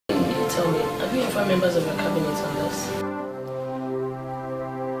tell me, have you informed members of your cabinet on this?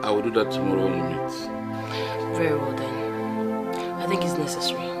 I will do that tomorrow when we meet. Very well then. I think it's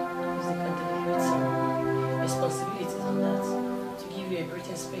necessary. Because they can deliberate some responsibilities on that to give you a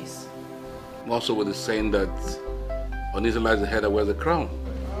breathing space. Also with the saying that uneasy lies the head that wears the crown.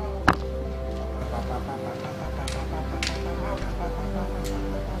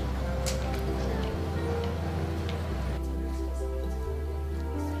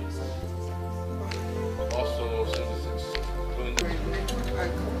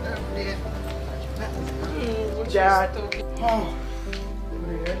 Dad. Oh.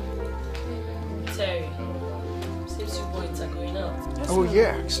 Terry, seems your boys are going out. Oh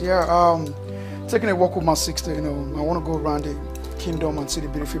yes, yeah. Taking a walk with my sister. You know, I want to go around the kingdom and see the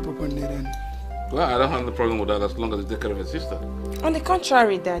beautiful people in there. Well, I don't have the problem with that as long as you take care of your sister. On the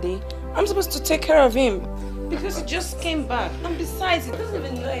contrary, Daddy, I'm supposed to take care of him because he just came back. And besides, he doesn't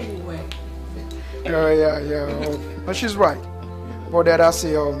even know anywhere. Yeah. But she's right. But Dad, I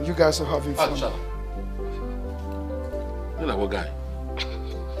say, you guys are having fun. Shut up. You're like what guy?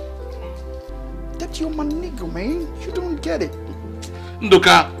 That's your my nigga, man. You don't get it.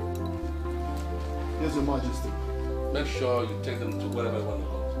 Nduka! Yes, Your Majesty. Make sure you take them to wherever you want to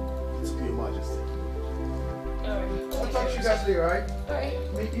go. It's okay, Your Majesty. Alright. I'll talk to you guys later, alright? Alright.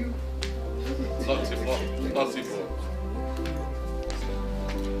 Meet you. Not before. Not before.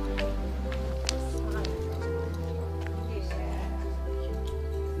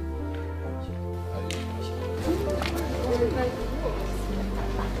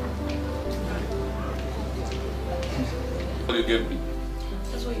 What you gave me?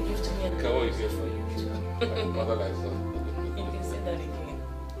 That's what you give to me. Okay, what you gave for you? Mother like son. You can say that again.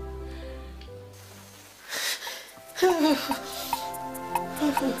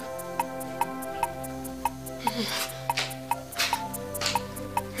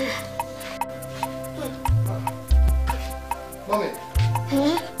 Mommy.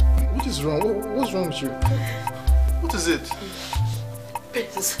 What is wrong? What's wrong with you? What is it?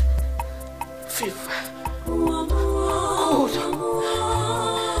 Pains. Fever.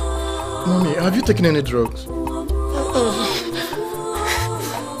 Mommy, have you taken any drugs?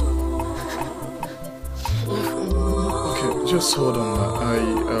 Okay, just hold on.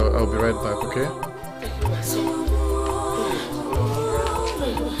 I'll be right back, okay?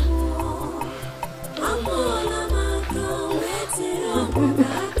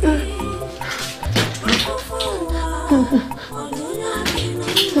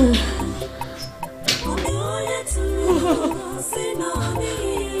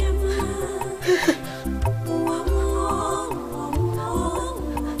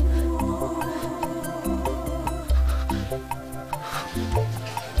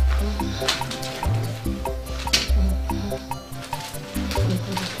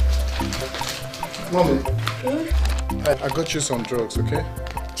 Mommy, I got you some drugs, okay?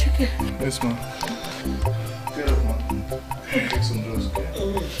 Chicken. Yes, ma'am. Get up, ma'am. Take some drugs, okay?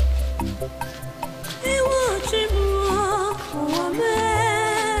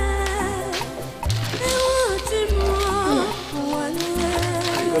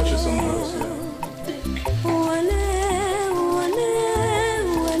 I got you some drugs, yeah.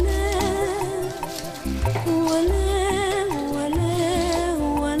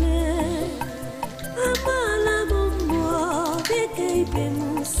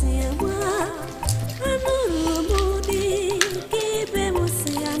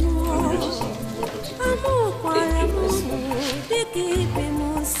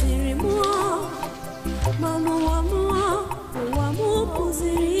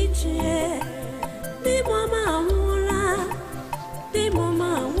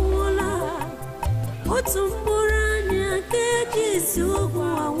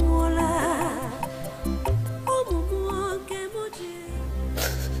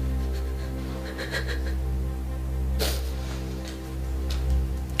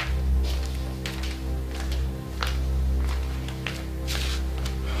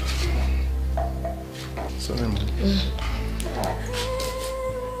 Sorry, Mom.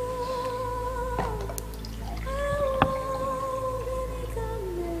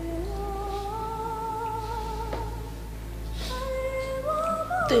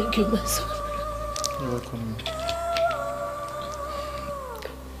 Thank you, my son. You're welcome.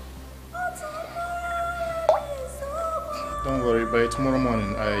 Don't worry, by tomorrow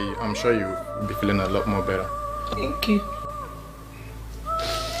morning, I'm sure you'll be feeling a lot more better. Thank you.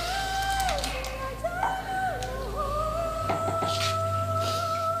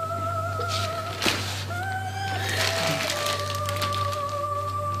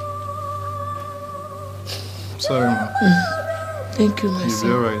 Sorry, Mom. Thank you, my son.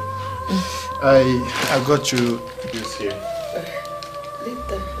 You'll be alright. I got you this here.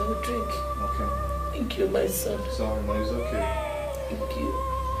 Later, I will drink. Okay. Thank you, my son. Sorry, no, it's okay. Thank you.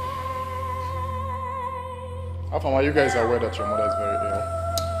 Afama, you guys are aware that your mother is very ill?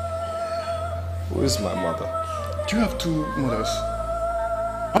 Who is my mother? Do you have two mothers?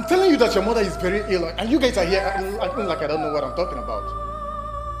 I'm telling you that your mother is very ill, and you guys are here acting like I don't know what I'm talking about.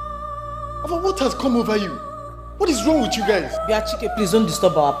 Afama, what has come over you? What is wrong with you guys? Chike, please don't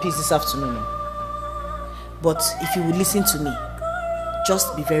disturb our peace this afternoon. But if you will listen to me,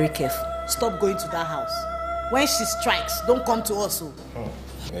 just be very careful. Stop going to that house. When she strikes, don't come to us. Oh.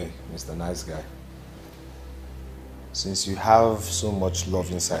 Hey, Mr. Nice Guy. Since you have so much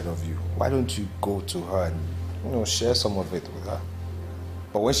love inside of you, why don't you go to her and, share some of it with her?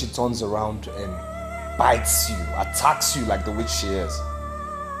 But when she turns around and bites you, attacks you like the witch she is,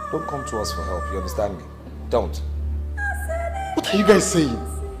 don't come to us for help, you understand me? Don't. What are you guys saying?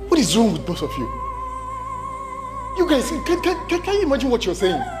 What is wrong with both of you? You guys, can you imagine what you're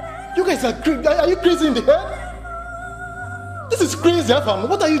saying? You guys are you crazy in the head? This is crazy, Afam.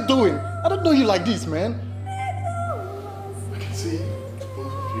 What are you doing? I don't know you like this, man. I can see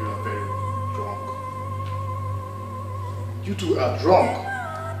both of you are very drunk. You two are drunk.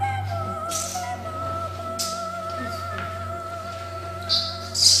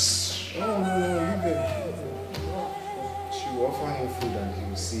 No, you better. She will offer him food and he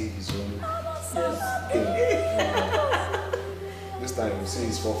will see his own thing. This time he will see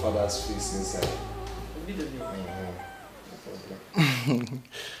his forefather's face inside.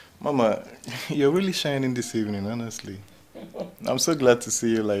 Mama, you're really shining this evening, honestly. I'm so glad to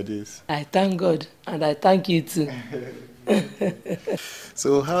see you like this. I thank God, and I thank you too.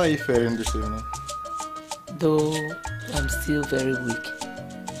 So, how are you faring this evening? Though I'm still very weak.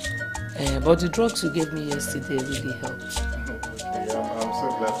 But the drugs you gave me yesterday really helped. Okay, I'm so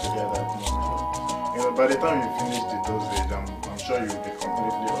glad to hear that. Mama. By the time you finish the dosage, I'm sure you'll be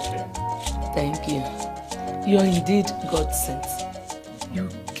completely okay. Thank you. You are indeed God sent. You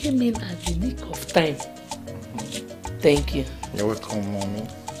came in at the nick of time. Thank you. You're welcome, Mommy.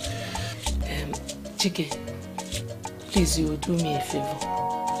 Chike, please, you will do me a favor.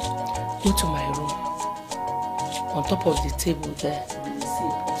 Go to my room. On top of the table there, you will see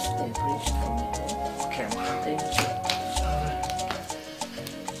a pot there. Bring it for me. Okay, Mama. Thank you.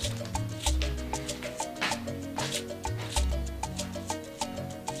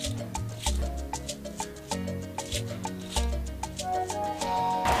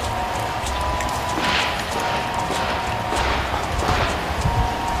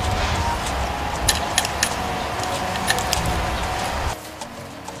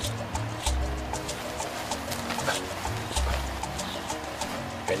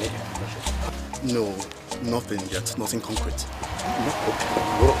 No, nothing yet, nothing concrete.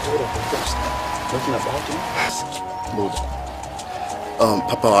 Nothing about him? No.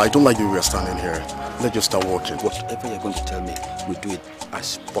 Papa, I don't like the way we're standing here. Let's just start working. Whatever you're going to tell me, we'll do it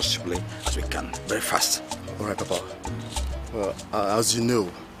as possibly as we can. Very fast. All right, Papa. Well, as you know,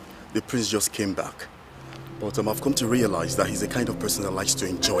 the prince just came back. But I've come to realize that he's the kind of person that likes to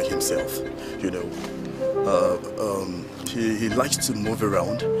enjoy himself. You know, he likes to move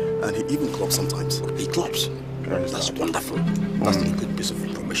around, and he even clubs sometimes. He clubs? That's wonderful. That's a good piece of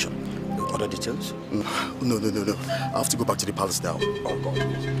information. Other details? No. I have to go back to the palace now. Oh, God.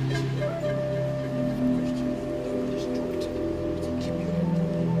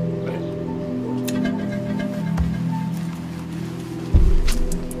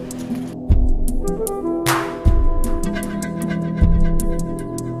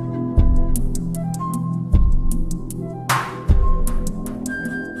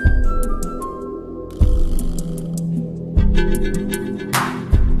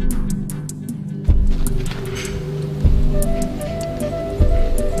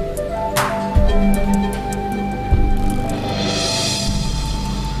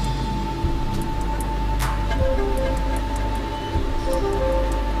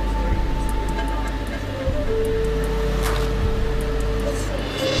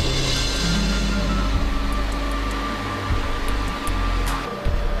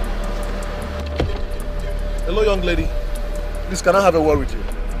 Hello, young lady. Please, can I have a word with you?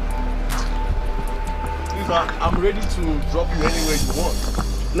 Please, I'm ready to drop you anywhere you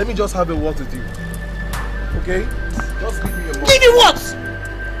want. Let me just have a word with you. Okay? Just give me a word. Give you what?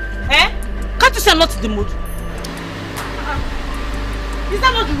 Eh? Can't you say I'm not in the mood? Is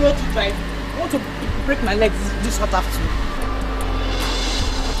that not the road to drive? I want to break my legs this hot afternoon.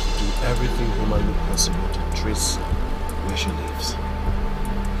 Do everything humanly possible to trace where she lives.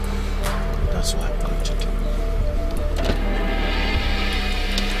 That's what I'm going to do.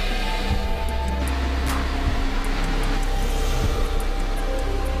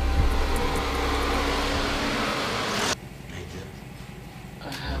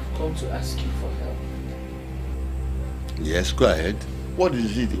 Yes, go ahead. What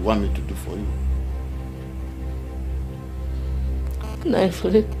is it you want me to do for you?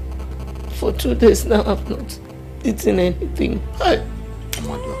 For 2 days now, I've not eaten anything. Hey!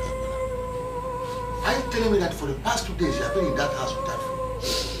 Are you telling me that for the past 2 days you have been in that house without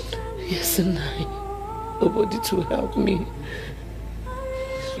food? Yes, and nobody to help me.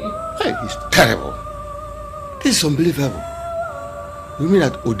 Hey, it's terrible. This is unbelievable. You mean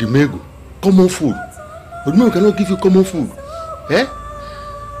that Odimegwu, common food? Odimegwu cannot give you common food. Eh?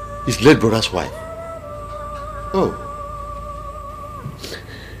 His late brother's wife. Oh.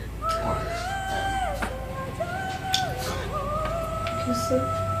 Yes,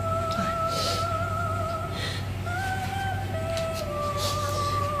 sir.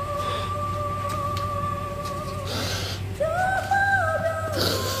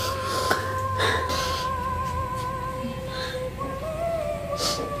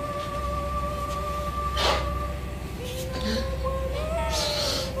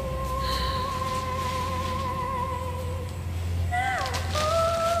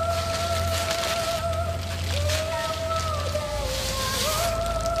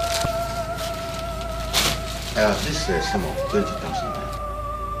 This is sum of 20,000 naira.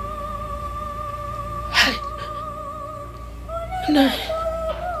 No.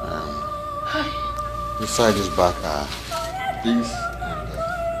 Inside this bag are beans and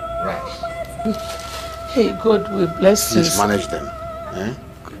rice. Hey, God will bless you. Please manage them. Eh?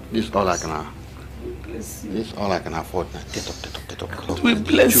 This is all I can. Bless you. This is all I can afford now. Get up. God will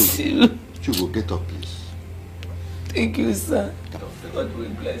bless you. Chugo, get up, please. Thank you, sir. God will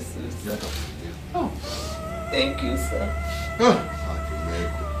bless you, sir. Oh. Thank you, sir. No,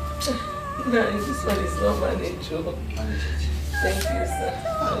 this one is not manageable. Thank you, sir.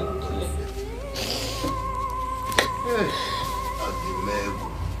 Thank you. Odimegwu.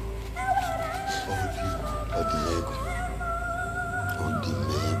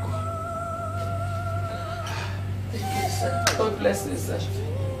 Thank you, sir. God bless you, sir.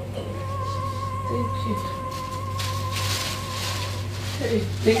 Thank you. Hey,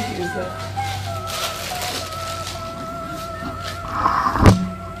 thank you, sir.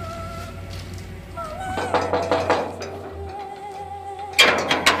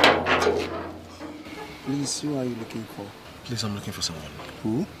 Please, who are you looking for? Please, I'm looking for someone.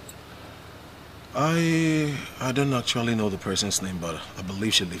 Who? I don't actually know the person's name, but I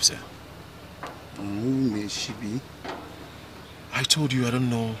believe she lives here. Who may she be? I told you I don't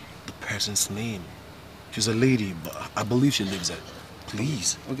know the person's name. She's a lady, but I believe she lives there.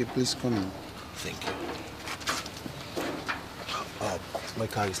 Please. Okay, please come in. Thank you. My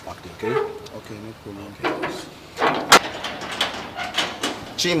car is parked, okay? Okay, no problem. Okay.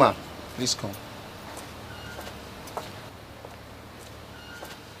 Chima, please come.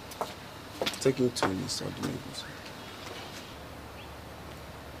 Take him to Mr. Odimegwu.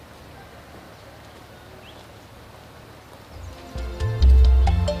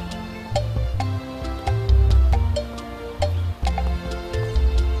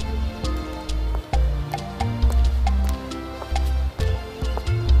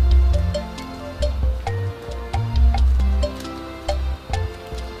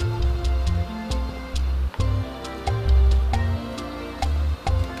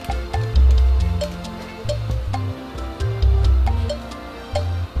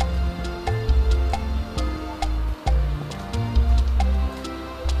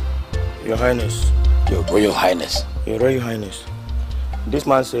 Your Highness. Your Royal Highness. Your Royal Highness. This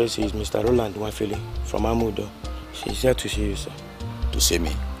man says he's Mr. Roland Wafili from Amudo. She's here to see you, sir. To see me?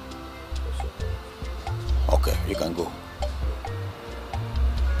 Yes, sir. Okay, you can go.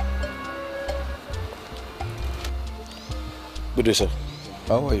 Good day, sir.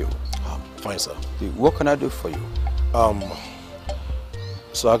 How are you? Fine, sir. What can I do for you?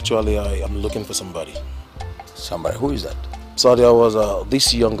 So actually, I am looking for somebody. Somebody? Who is that? So there was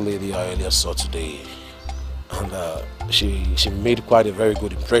this young lady I earlier saw today, and she made quite a very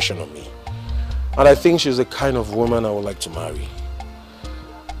good impression on me. And I think she's the kind of woman I would like to marry.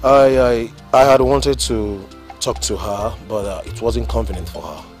 I had wanted to talk to her, but it wasn't convenient for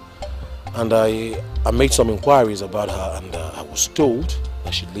her. And I made some inquiries about her, and I was told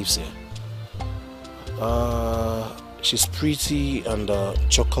that she lives here. She's pretty and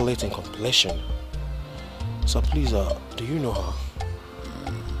chocolate in complexion. So please, do you know her?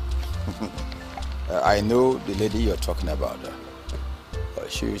 I know the lady you're talking about.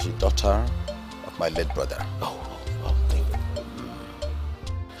 She is the daughter of my late brother. Oh, thank you.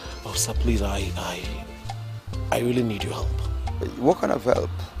 Oh, sir, please, I really need your help. What kind of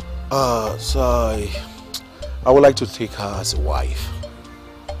help? So I would like to take her as a wife.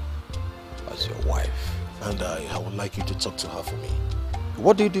 As your wife? and I would like you to talk to her for me.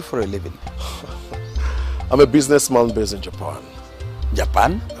 What do you do for a living? I'm a businessman based in Japan.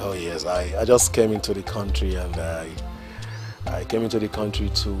 Japan? Oh yes, I just came into the country and I came into the country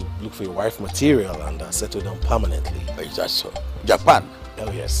to look for a wife material and settle down permanently. Is that so? Japan?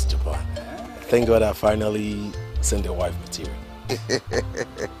 Oh yes, Japan. Thank God I finally sent a wife material.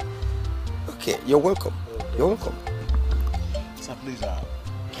 Okay, you're welcome. You're welcome. Sir, please,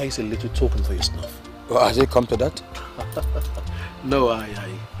 place a little token for your snuff. Well, has it come to that? No,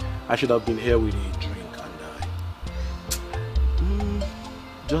 I should have been here with a drink and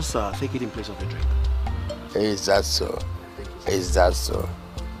just take it in place of a drink. Is that so? Is that so?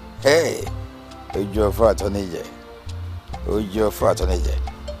 Hey,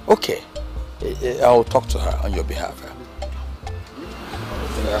 okay, I'll talk to her on your behalf.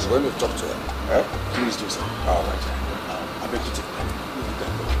 Yes, when you talk to her, please do so. All right. I beg to take that.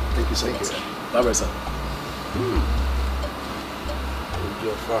 Thank you so much, sir. Bye-bye, sir.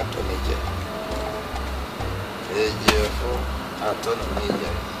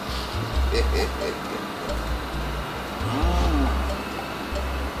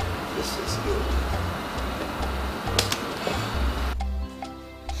 This is good.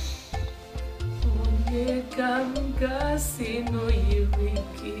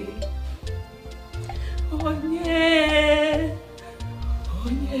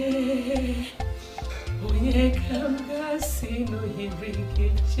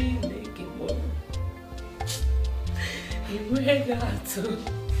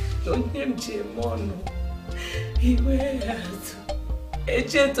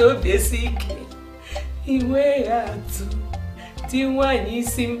 Echeto besike iwe atu tiwanyi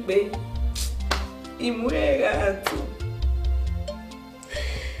simpe iwe atu.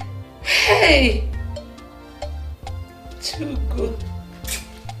 Hey, too good.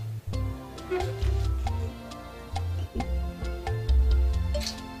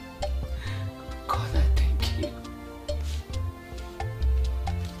 God, I thank you.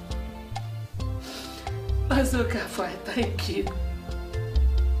 Mazoka, I thank you.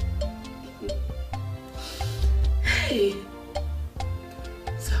 Hey,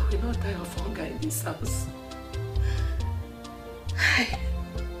 so I will not die of hunger in this house. Hey,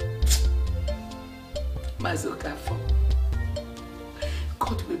 Mazoka,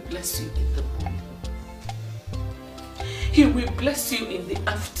 God will bless you in the morning. He will bless you in the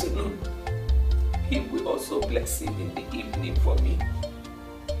afternoon. He will also bless you in the evening for me.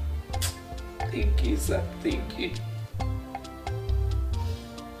 Thank you, sir. Thank you.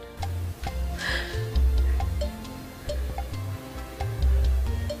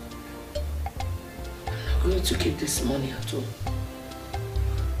 I'm going to keep this money at home.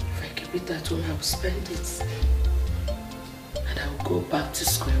 If I keep it at home, I will spend it. And I will go back to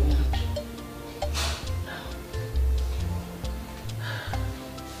square one.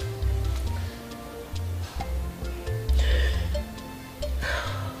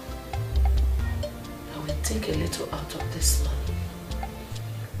 Take a little out of this money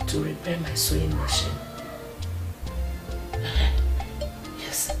to repair my sewing machine.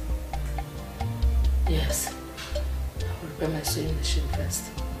 Yes. Yes. I'll repair my sewing machine first.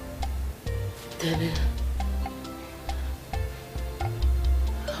 Then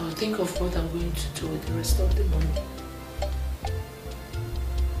I'll think of what I'm going to do with the rest of the money.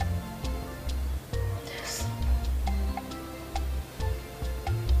 Yes.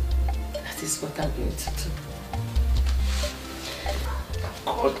 That is what I'm going to do.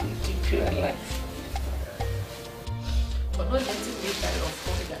 God will keep you alive for not letting me die of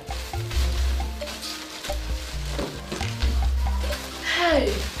hunger. Hey!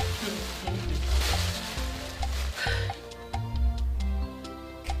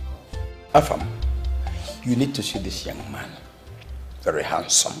 Afam, you need to see this young man. Very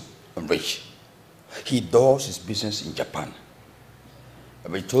handsome and rich. He does his business in Japan.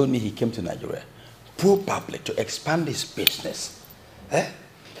 But he told me he came to Nigeria probably to expand his business.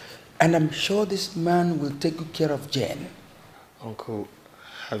 And I'm sure this man will take good care of Jane. Uncle,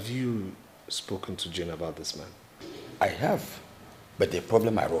 have you spoken to Jane about this man? I have, but the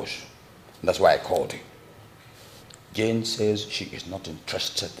problem arose. That's why I called you. Jane says she is not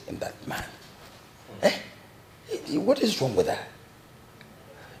interested in that man. What is wrong with her?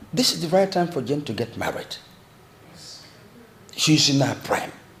 This is the right time for Jane to get married. Yes. She's in her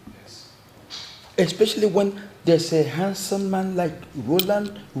prime. Yes. Especially when there's a handsome man like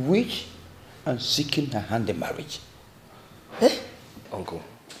Roland, rich and seeking her hand in marriage. Uncle,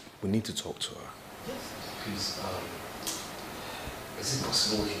 we need to talk to her. Yes. Please, is it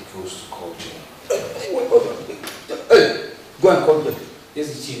possible he goes to call Jane? Hey, go and call Jane. Yes,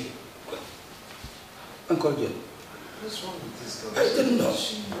 it's you. Uncle John. What's wrong with this girl? I don't know.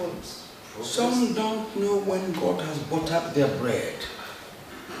 She wants progress. Some don't know when God has buttered their bread.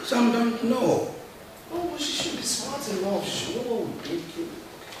 Some don't know. Oh, but she should be smart enough. She should know what would break you.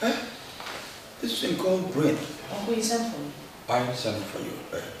 This thing called brain. Uncle, you sent for me. I sent for you.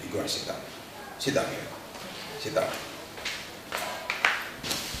 You go and sit down. Sit down here. Sit down.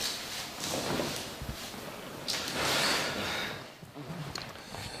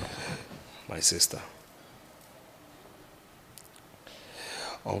 My sister.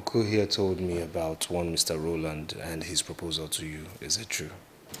 Uncle here told me about one Mr. Roland and his proposal to you. Is it true?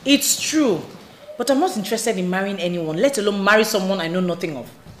 It's true. But I'm not interested in marrying anyone, let alone marry someone I know nothing of.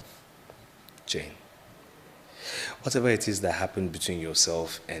 Jane, whatever it is that happened between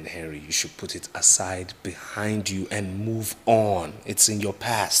yourself and Henry, you should put it aside behind you and move on. It's in your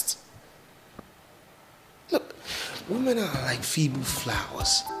past. Look, women are like feeble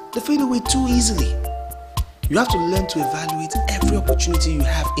flowers. They fade away too easily. You have to learn to evaluate every opportunity you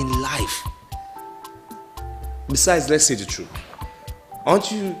have in life. Besides, let's say the truth. Aren't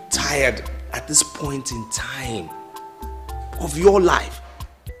you tired at this point in time of your life?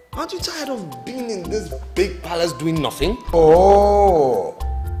 Aren't you tired of being in this big palace doing nothing? Oh,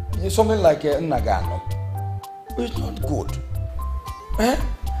 it's something like a Nagano. It's not good.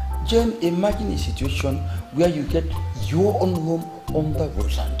 Jane, imagine a situation where you get your own home on the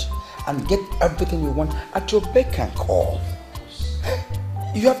Roland and get everything you want at your beck and call.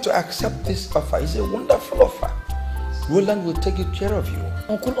 You have to accept this offer. It's a wonderful offer. Roland will take good care of you.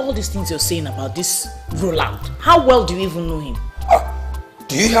 Uncle, all these things you're saying about this Roland, how well do you even know him?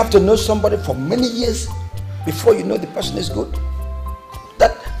 Do you have to know somebody for many years before you know the person is good?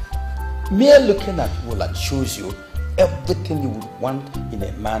 That mere looking at Roland shows you everything you would want in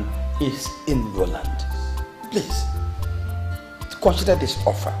a man is in Roland. Please, consider this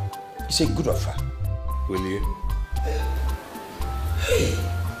offer. It's a good offer. Will you? Hey.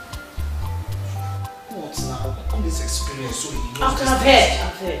 What now? All this experience, so you know. I've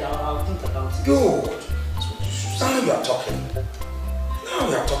heard. I'll think about it. Good. Now you are talking. Now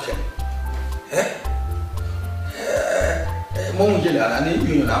we are talking. Hey,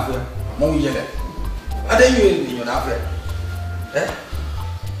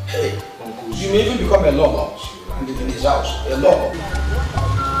 you may even become a lawyer and live in his house. A lawyer.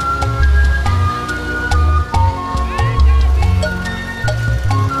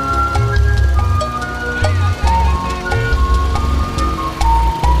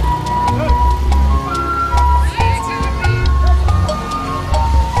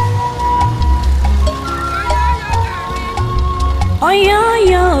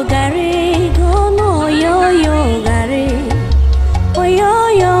 Oyoyo gari, gono oyoyo gari.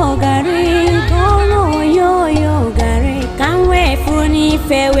 Oyoyo gari, gono oyoyo gari. Kanwe funi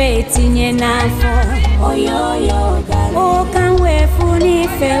fewe tinye nafo. Oyoyo gari. O kanwe funi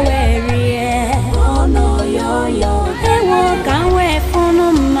fewe rie. Gono oyoyo gari. Ewo kanwe funu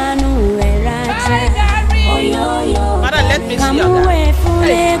manu eraje. Oyoyo gari. Kanwe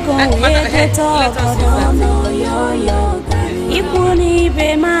fune go egeto gono oyoyo gari. Ipuni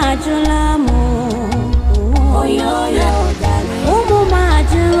be majulamu, oyoyo gari. Umu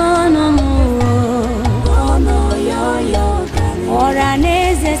majulonu mu, oyoyo gari.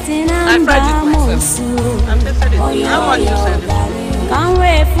 Oraneze sinambamusu, oyoyo gari.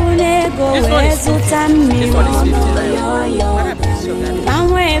 Kanwe funego wezutammi, oyoyo gari.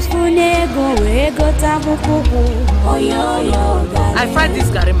 Kanwe funego wegotabukubu, oyoyo gari. I fried this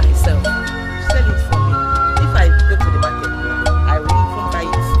gari myself. Sell it for me. If I go to the market, I will even buy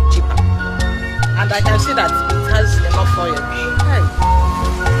it cheaper. And I can see that it has enough oil. Hey.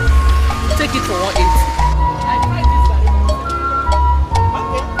 Take it for 180. I tried this gari myself.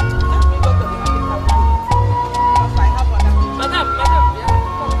 Okay. Let me go to the market and buy it. Because I have other things. Madam, yeah.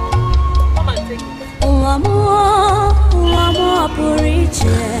 Come and take it. Uwamuo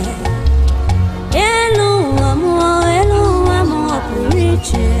puriche. Elu uwamuo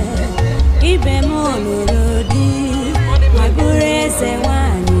puriche. Ibe molurodi. Magureze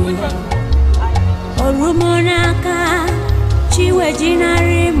wani. Orumonaka. Chiwe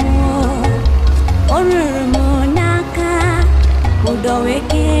jinarimu. Orumonaka.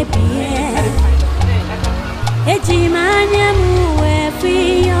 Udoweke biye. Ejimanya muwe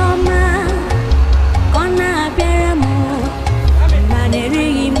fiyoma. Kona biaramu.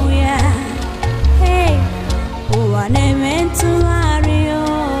 Maneri muya. Hey. Uwane mentu ario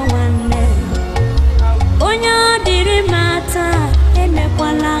wane. Onyo diri mata.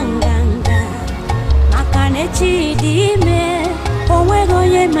 Emekwala nganga. Makane chidime. Owego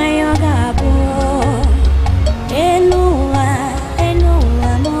ye mayoga bo. Eluwa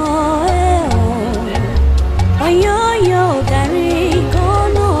mo.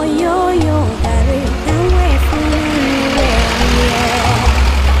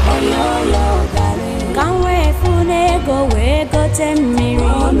 gote mmiri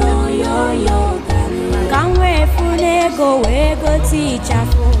ka m wee funu ego wee gote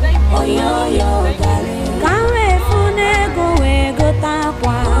ịchafụ ka m wee funu ego wee gote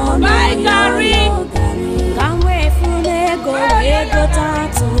akwa ka m wee funu ego wee gote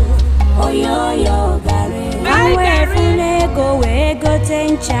atụ ka m wee funu ego wee gote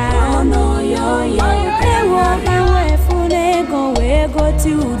ncha ewo ka m wee funu ego wee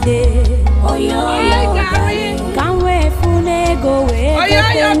gote ude ka m wee funu ego wee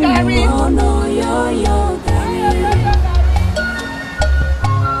gote nnu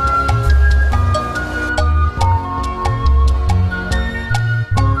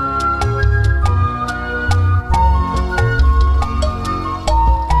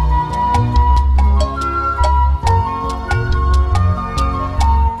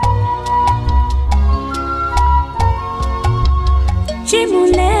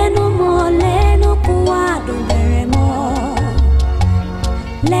Chimulenu mo lenu kuwadu beremo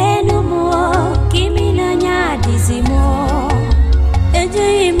lenu mo kimina nyadizi mo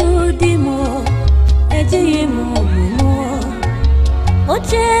ejimu dimo ejimu mo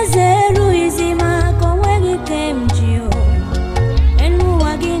ochezeru izima konwegi kemjio enu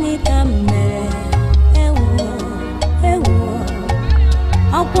wagini kamere ewo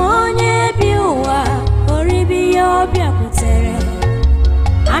akwonye biwa oribiyo biakutere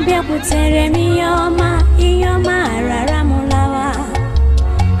Abiakutere mi yoma rara mulawa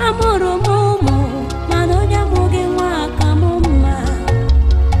Amuru mumu Madonya mugi waka mumma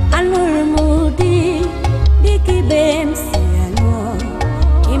Aluru mudi Diki bemsi alo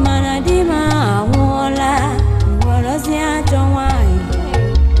Imana dima awola Mworozi ajowai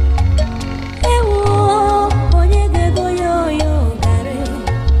Ewo Onyege goyo gare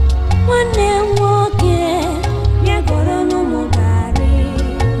Wane mwoke Nyagoro numu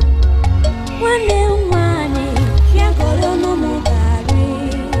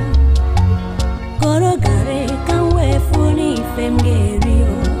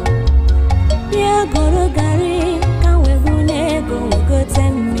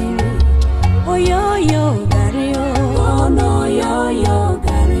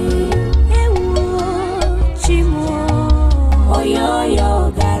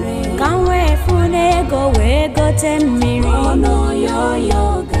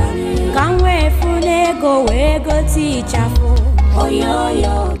Go we go teach a fool. Oh yo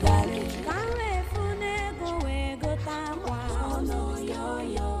gari. Can we fune go we go tawa. Oh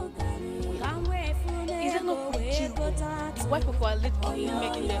yo gari. Can we fune go we go tawa. Why people are literally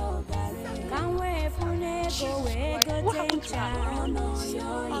making them? Can we fune go we go teach a. Oh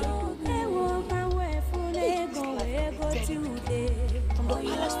yo. Can we fune go we go today. From the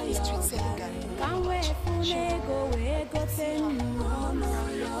palace to the street selling gari. Can we fune go we go teach. Oh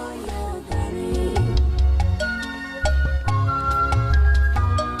yo gari.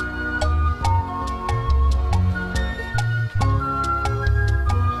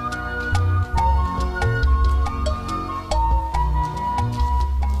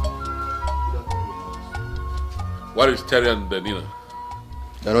 What is Terry and Nina?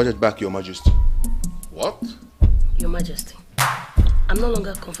 They're not yet back, Your Majesty. What? Your Majesty, I'm no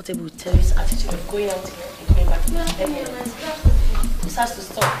longer comfortable with Terry's attitude of going out and coming back. This has to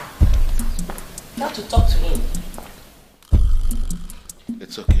stop. You have to talk to him.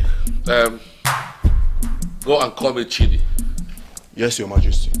 It's okay. Go and call me Chidi. Yes, Your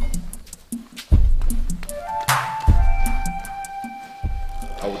Majesty.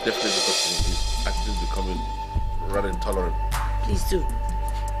 I will definitely talk to him. His attitude is becoming rather intolerant. Please do.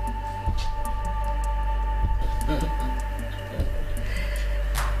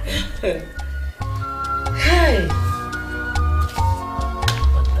 Hey!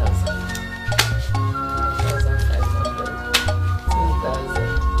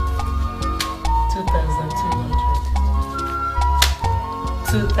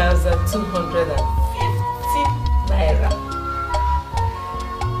 2,250 naira.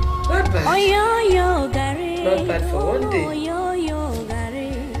 Not bad. Oyo gari. Not bad for one day. Oyo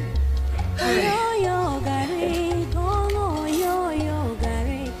gari. Oyo gari. Oyo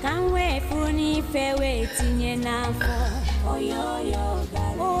gari. Can we funi fewe tinye na fo. Oyo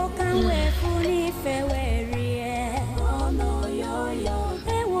gari. Oh, can we funi fewe rie. Oyo.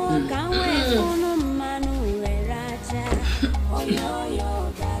 Ewo can we funu manu eraja. Oyo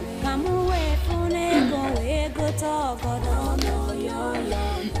gari. Come we fune go togodo. Oyo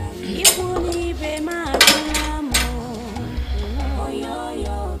gari. Ifuni be majulamo. Oyo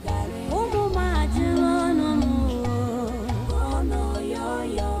gari. Umu majulono mu.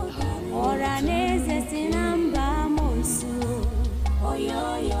 Oyo gari. Oraneze sinamba monsu. Oyo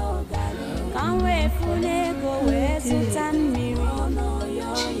gari. Kanwe fune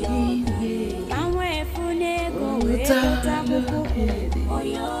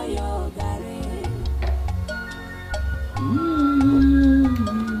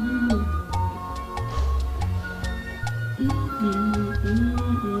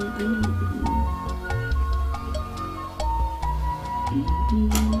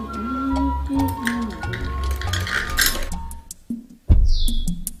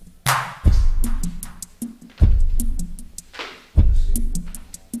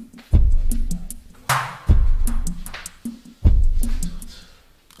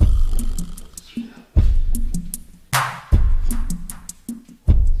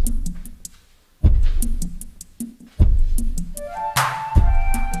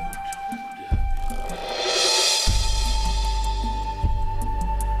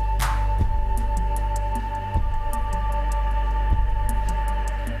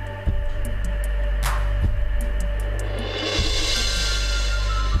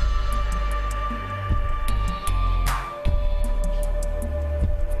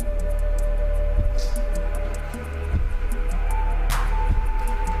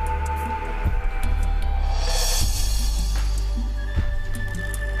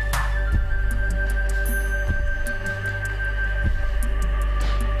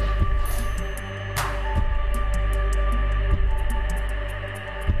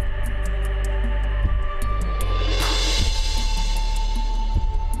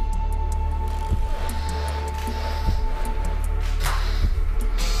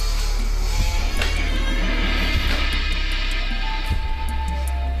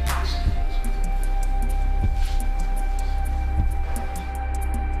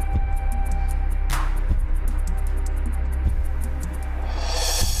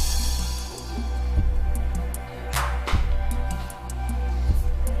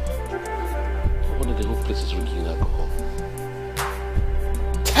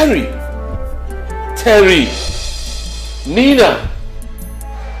Terry! Nina!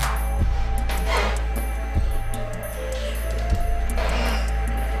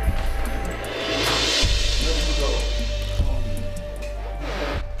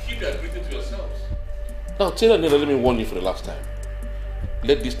 Keep that greeting to yourselves. Now, Taylor, Nina, let me warn you for the last time.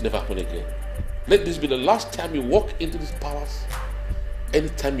 Let this never happen again. Let this be the last time you walk into this palace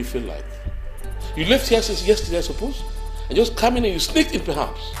anytime you feel like. You left here since yesterday, I suppose, and just come in and you sneaked in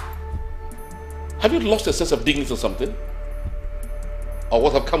perhaps. Have you lost a sense of dignity or something? Or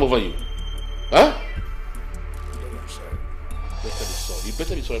what have come over you? Huh? I'm sorry. Better be sorry. You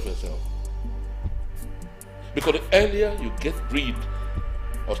better be sorry for yourself. Because the earlier you get rid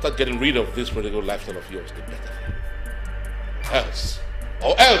or start getting rid of this prodigal lifestyle of yours, the better for you.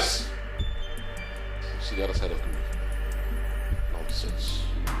 Or else, see the other side of me. Nonsense.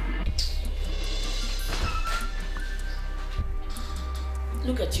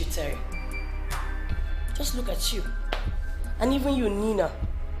 Look at you, Terry. Just look at you. And even you, Nina.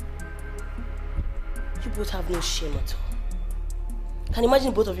 You both have no shame at all. Can you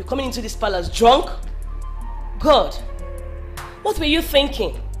imagine both of you coming into this palace drunk? God, what were you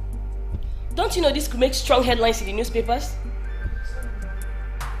thinking? Don't you know this could make strong headlines in the newspapers?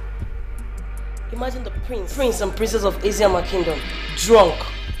 Imagine the prince and princess of Ezeonu kingdom, drunk.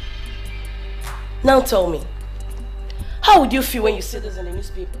 Now tell me, how would you feel when you see this in the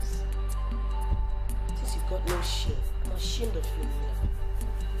newspapers? Since you've got no shame, I'm ashamed of you, Nina.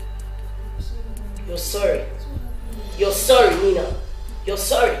 You're sorry. You're sorry, Nina. You're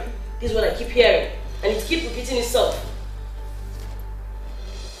sorry. This is what I keep hearing, and it keeps repeating itself.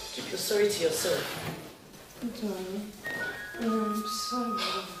 Keep your sorry to yourself. Darling, I'm sorry.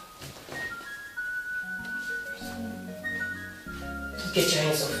 Just get your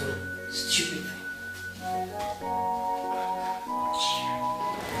hands off me, stupid thing.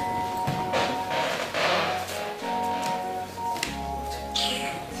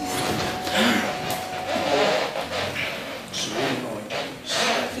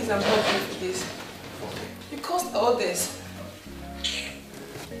 Please, I'm not here for this. You caused all this.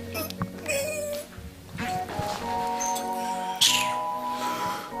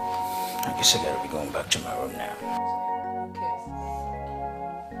 I guess I gotta be going back to my room now.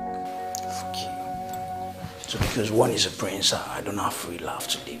 Fuck you. So because one is a prince, I don't have free love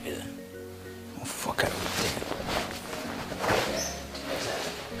to live with. Oh, fuck, I don't think.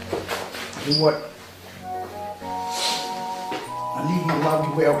 You know what? I leave my love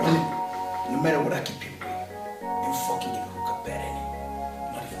the way I want it. No matter what I keep you doing. And fucking give a hook up bad any.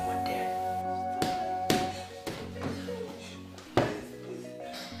 Not even my dad.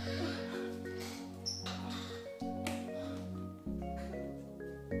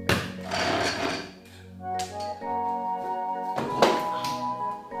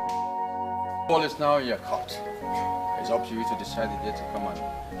 All is now in your court. It's up to you to decide the day to come and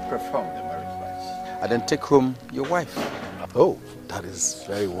perform the marriage rites. And then take home your wife. Oh, that is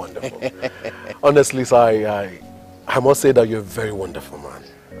very wonderful. Honestly, sir, I must say that you're a very wonderful man.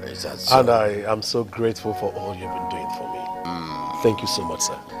 Is that so? And I am so grateful for all you've been doing for me. Thank you so much,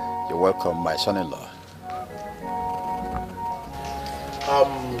 sir. You're welcome, my son-in-law. I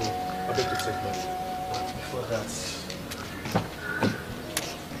beg to take money. Before that...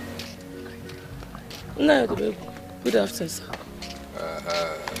 No, good afternoon, sir.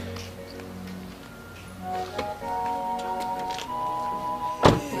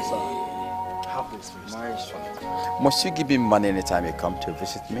 Have this, please. My son. Must you give me money anytime you come to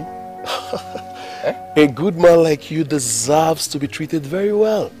visit me? A good man like you deserves to be treated very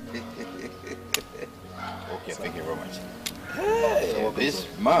well. Okay, thank you very much. Hey, this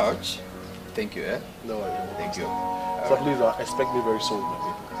much? Thank you, eh? No worries. Thank you. So please expect me very soon, my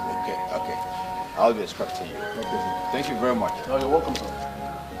people. Okay. I'll be expecting you. Okay. Thank you very much. Oh, you're welcome, sir.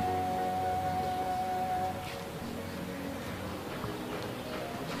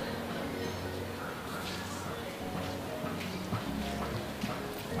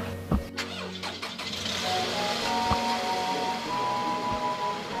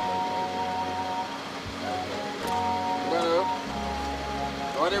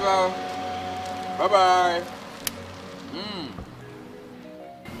 Bye-bye.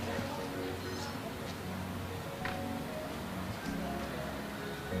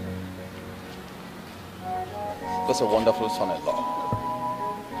 That's a wonderful son-in-law.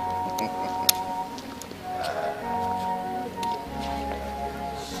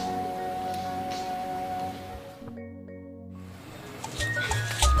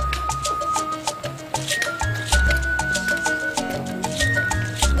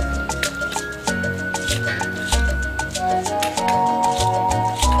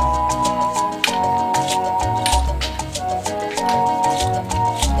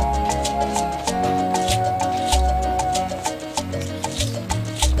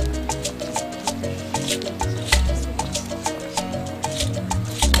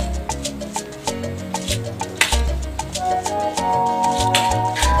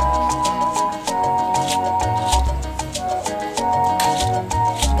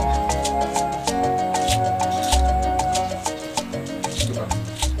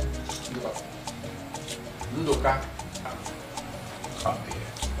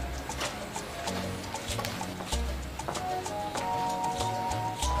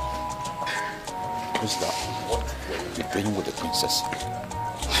 Who's that? What are you doing with the princess?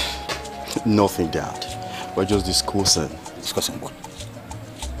 Nothing, Dad. We're just discussing. Discussing what?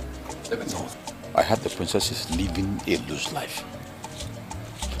 Let me know. I heard the princess is living a loose life.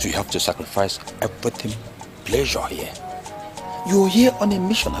 So you have to sacrifice everything, pleasure here. You're here on a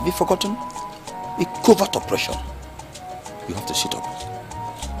mission, have you forgotten? A covert operation. You have to sit up.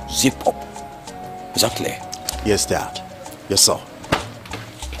 Zip up. Is that clear? Yes, Dad. Yes, sir.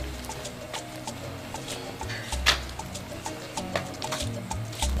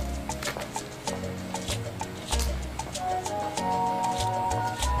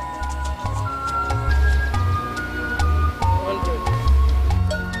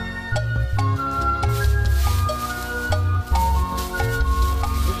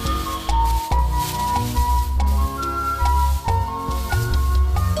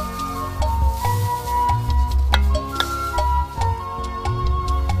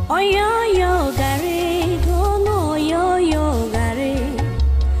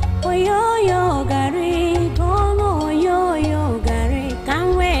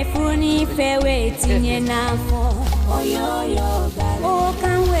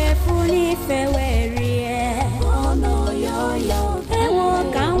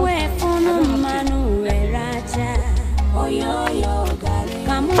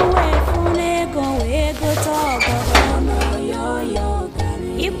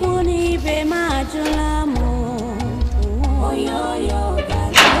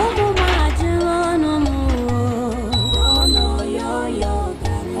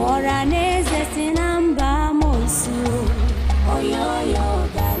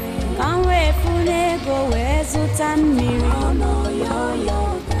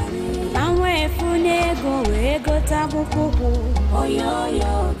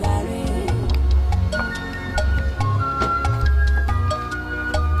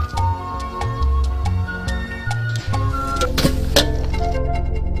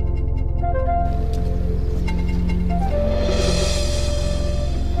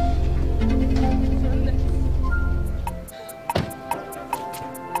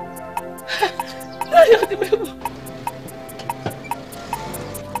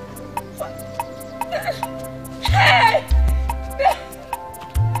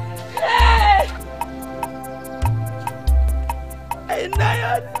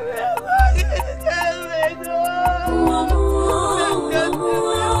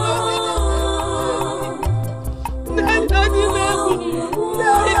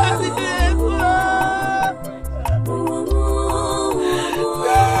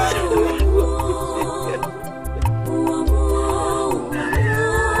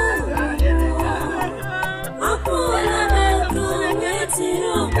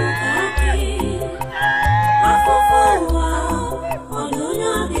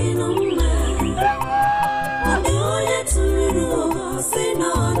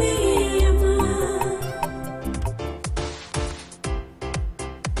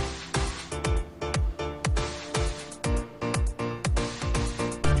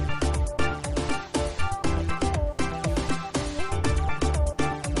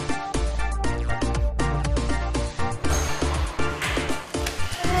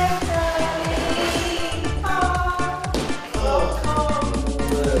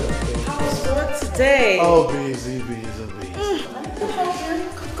 day. Oh, busy.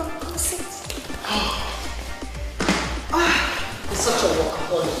 Come, sit. You're such a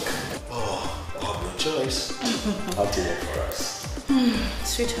workaholic. Oh, I have no choice. I have to work for us.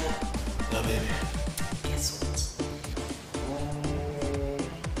 Sweetheart. Yeah, baby. Guess what?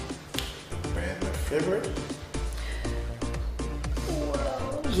 Brand my favorite?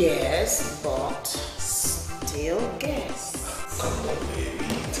 Well, yes, but still guess. Come on, baby.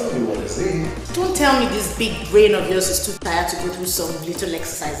 Tell me what is it? Don't tell me this big brain of yours is too tired to go through some little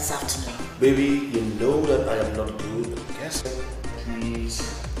exercise this afternoon. Baby, you know that I am not good at guessing. Please.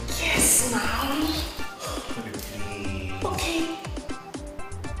 Yes, now. Baby, please. Okay.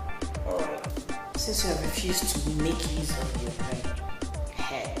 Alright. Since you have refused to make use of your brain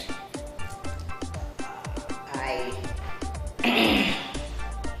head,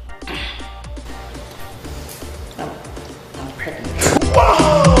 I'm pregnant.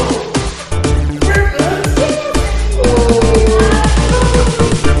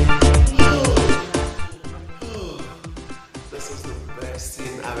 This is the best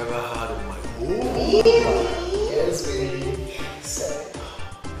thing I've ever had in my whole life. Yes, baby. So,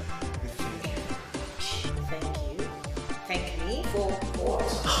 thank me for what?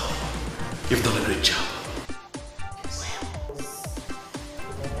 You've done a great job.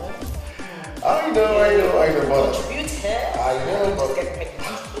 I know, but Contribute here. I know, but get pregnant.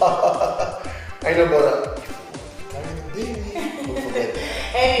 I know, but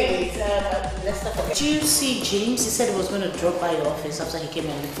Anyways, let's not forget. Did you see James? He said he was going to drop by the office after he came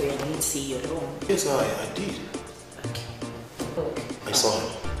and looked for you and didn't see you at home. Yes, I did. Okay. I saw him.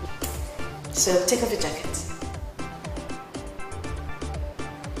 So take off your jacket.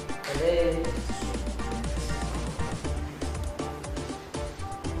 Hello.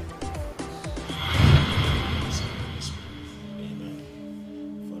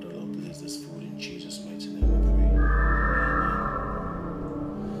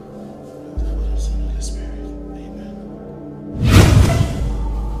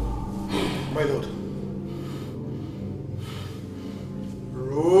 My Lord.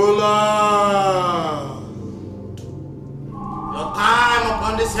 Roland! Your time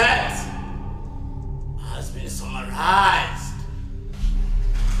upon this earth has been summarized.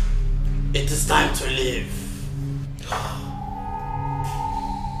 It is time to live.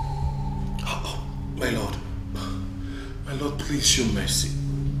 My Lord. My Lord, please show mercy.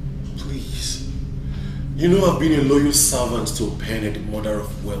 Please. You know I've been a loyal servant to Penny, the mother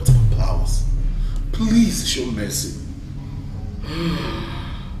of wealth and powers. Please show mercy.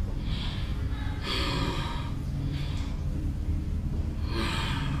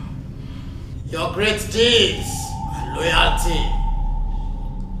 Your great deeds and loyalty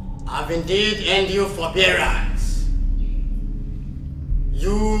have indeed earned you forbearance.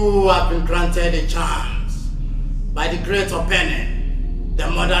 You have been granted a chance by the great Opene, the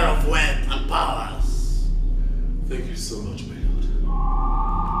mother of wealth and powers. Thank you so much, my Lord.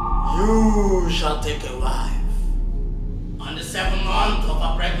 You shall take a wife. On the 7th month of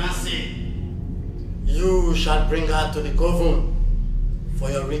her pregnancy, you shall bring her to the coven for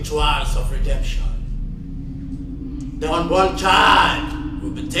your rituals of redemption. The unborn child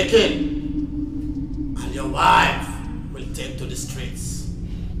will be taken, and your wife will take to the streets.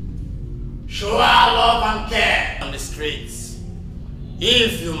 Show her love and care on the streets,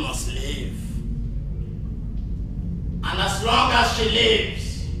 if you must live. And as long as she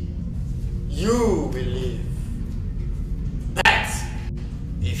lives, you will live. But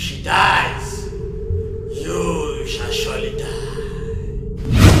if she dies, you shall surely die.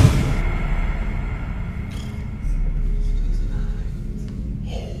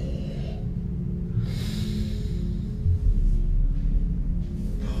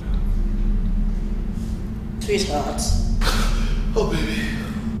 Sweetheart. Oh, baby.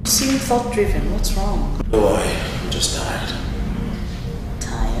 You seem thought-driven. What's wrong? Boy, I'm just tired.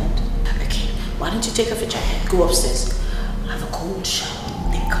 Tired? Okay, why don't you take off your jacket, go upstairs, have a cold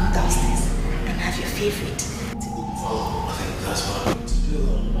shower, then come downstairs and have your favorite to eat. Oh, I think that's what I'm going to do.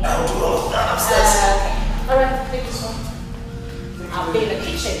 I'll do all of that upstairs. Okay. Alright, take this one. I'll be in the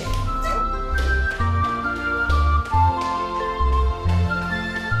kitchen.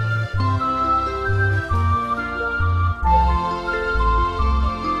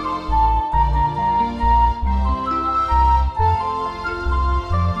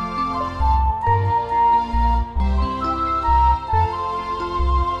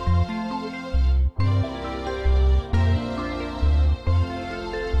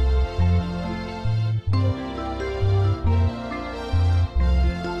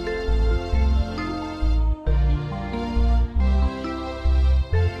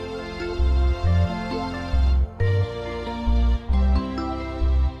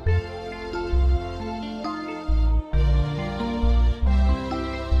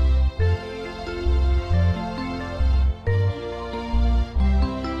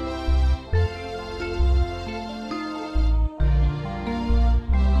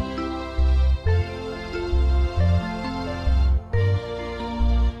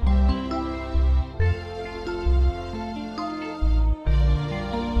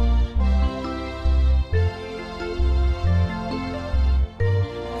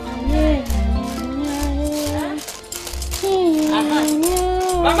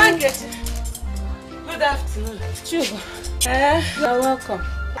 Mama Get. Good afternoon. Chuba. You are welcome.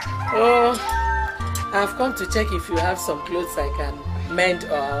 Oh, I've come to check if you have some clothes I can mend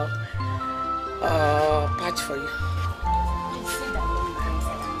or patch for you.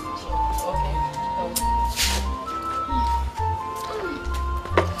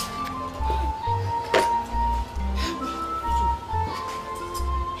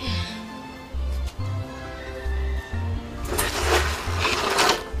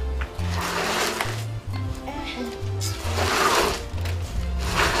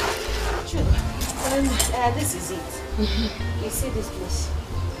 This is it. You see this place?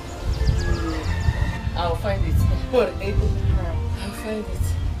 I'll find it. I'll find it.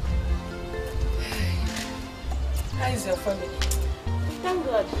 How is your family? Thank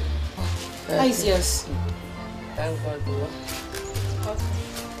God. How is yours? Thank God. Okay.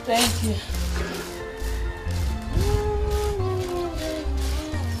 Thank you.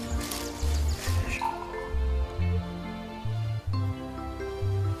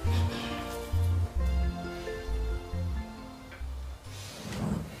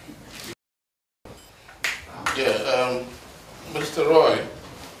 Mr. Roy,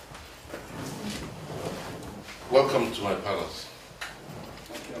 welcome to my palace.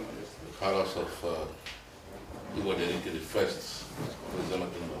 The palace of Iwadenike the First.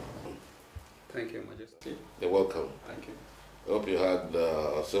 Thank you, Majesty. You're welcome. Thank you. I hope you had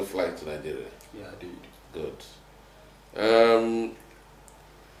a safe flight to Nigeria. Yeah, I did. Good.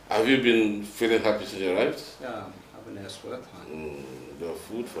 Have you been feeling happy since you arrived? Yeah, I've been elsewhere. Your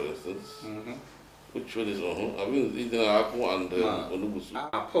food, for instance. Mm-hmm. Which one is I've been eating apple and onubusu.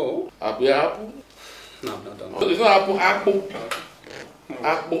 Apple? Apple, yeah, apple? No, no. It's not apple, apple. Okay.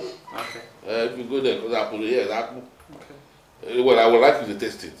 Apple. Okay. If you go there, because apple, yes, apple. Okay. Well, I would like you to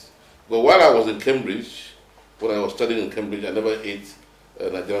taste it. But while I was in Cambridge, when I was studying in Cambridge, I never ate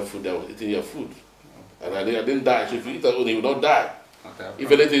Nigerian food. I was eating your food. And I didn't die. So if you eat that, you will not die. Okay.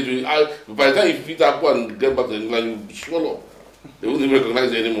 If anything, by the time you eat apple and get back to England, you'll be swallowed. They won't even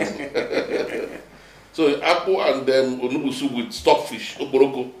recognize you anymore. So apple and onubusu with stockfish,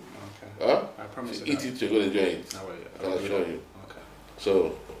 oboroko. Okay. I promise you. Eat it, you're going to enjoy it. I will. I can assure you. Okay.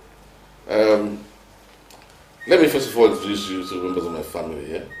 So, let me first of all introduce you to members of my family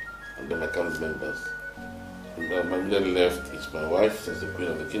here, and then my family members. And, my immediate left is my wife, she's the queen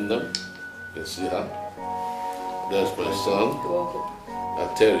of the kingdom. You can see her. There's my son,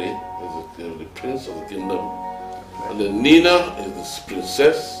 Terry, is the prince of the kingdom. And then Nina is the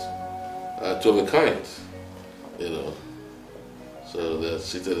princess. Two of a kind, you know. So they're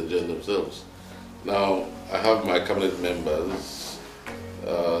seated enjoying themselves. Now, I have my cabinet members.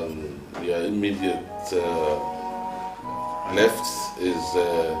 Your immediate left is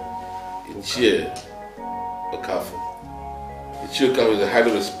Ichie Okafor. Ichie Okafor is a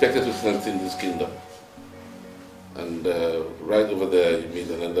highly respected personality in this kingdom. And right over there, you meet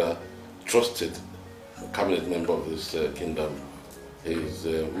another trusted cabinet member of this kingdom. Is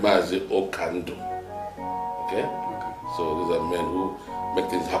Mazi Okando. Okay? So these are men who make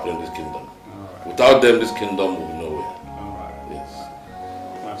things happen in this kingdom. Without them, this kingdom will be nowhere.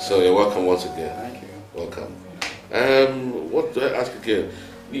 Yes. So you're welcome once again. Thank you. Welcome. What do I ask again?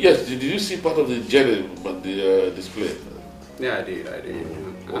 Yes, did you see part of the jelly display? Yeah, I did.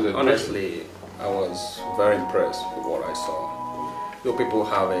 And honestly, I was very impressed with what I saw. Your people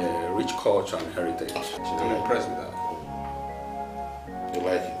have a rich culture and heritage. I'm impressed with that. You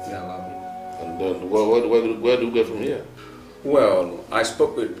like it? Yeah, I love it. And then where do we go from here? Well, I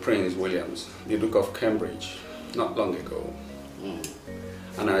spoke with Prince Williams, the Duke of Cambridge, not long ago.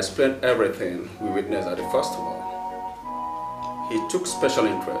 And I explained everything we witnessed at the festival. He took special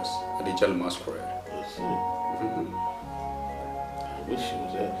interest at the Jelly Masquerade. I see. I wish he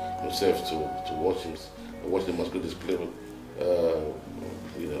was there himself to watch the masquerade display, but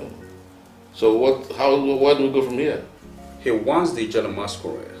you know. So where do we go from here? He wants the Jelly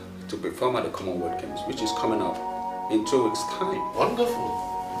Masquerade to perform at the Commonwealth Games, which is coming up in 2 weeks' time. Wonderful.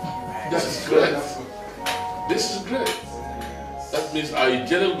 This is great. This is great. That means our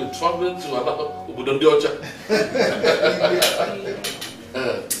general will be traveling to another Ubudondiocha.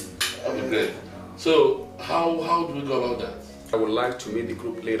 That would be great. So how do we go about that? I would like to meet the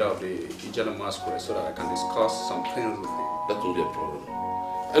group leader of the Jelly Masquerade so that I can discuss some things with him. That won't be a problem.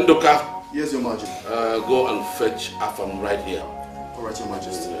 Ndoka. Yes, Your Majesty. Go and fetch Afam right here. All right, Your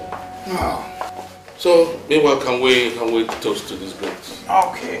Majesty. So, meanwhile, can we toast to this great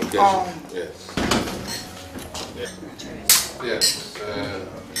Okay. occasion? Yes. Yes. Yes.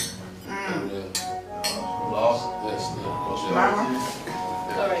 Mama.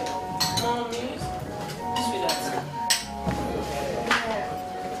 All right. Sweetheart.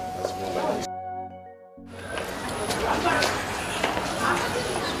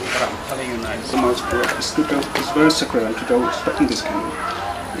 nice. The mouse grove. It's very sacred and Chiwetalu is respecting this kingdom.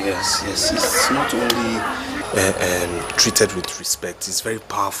 Yes. It's not only treated with respect. It's very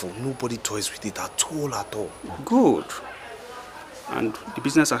powerful. Nobody toys with it at all. Good. And the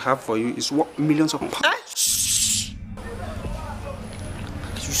business I have for you is worth millions of pounds. Are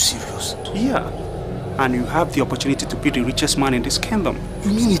you serious? Yeah. And you have the opportunity to be the richest man in this kingdom.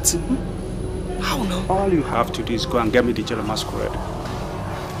 You mean it? How now? All you have to do is go and get me the Jelly Masquerade.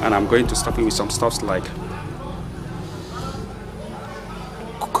 And I'm going to stop you with some stuffs like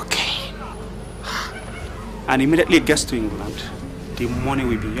cocaine. And immediately it gets to England, the money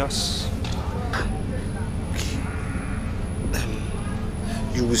will be yours.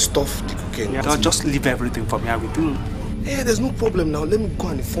 You will stuff the cocaine. Yeah, just leave everything for me. I will do. Hey, there's no problem now. Let me go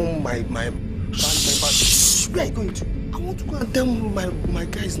and inform my band. Where are you going to? I want to go and tell my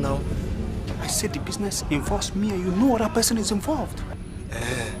guys now. I said the business involves me and you know other person is involved.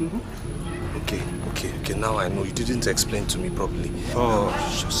 Okay, now I know. You didn't explain to me properly.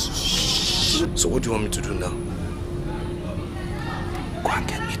 So what do you want me to do now? Go and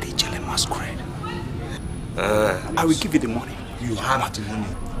get me the Jelly Masquerade. I will give you the money. You have the money?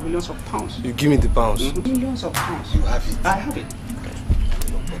 Millions of pounds. You give me the pounds? Millions of pounds. You have it? I have it.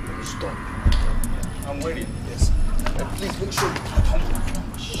 No problem. Stop. I'm waiting. Yes. Please make sure you have pounds.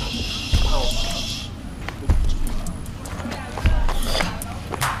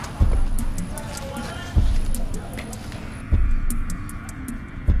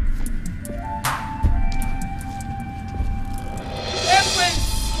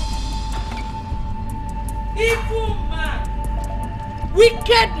 Evil man,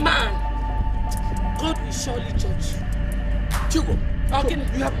 wicked man. God will surely judge you. Chigo,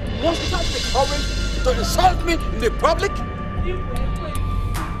 you have mustered the courage to insult me in the public?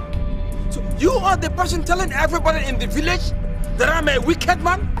 So you are the person telling everybody in the village that I'm a wicked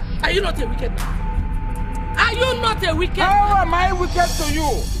man? Are you not a wicked man? Are you not a wicked man? How am I wicked to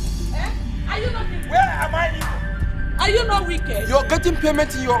you? Are you not a wicked? Where am I evil? Are you not wicked? You're getting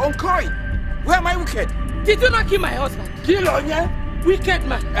payment in your own coin. Where am I wicked? Did you not kill my husband? Kill Onye? Wicked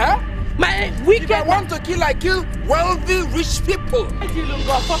man. My wicked man. If I want to kill, I kill wealthy, rich people.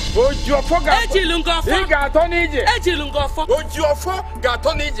 Ojuofo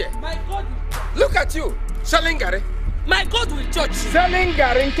Gatonije. My God. Look at you, selling Gary. My God will judge you. Selling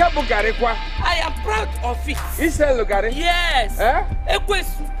Gary, Nkebu Gary kwa. I am proud of it. You sell Gary? Yes.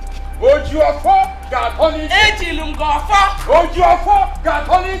 Ekwesu. Ojuofo Gatonije. Ojuofo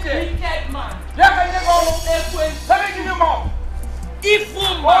Gatonije. Wicked man.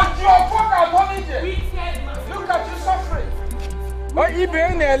 Evil man. Look at you suffering.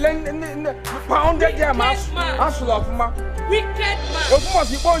 Pounded your mass. Wicked man.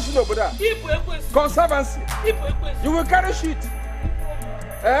 Conservancy. You will carry shit.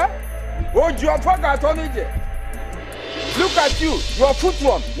 Look at you. You are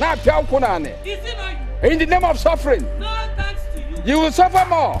footworm. Now in the name of suffering. No thanks to you. You will suffer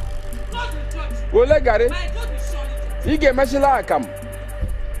more. Ole Gary, you get Mashila Akam.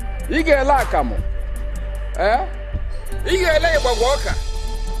 You get Lakamo. You get Labor Walker.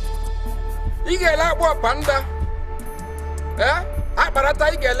 You get Labor Panda.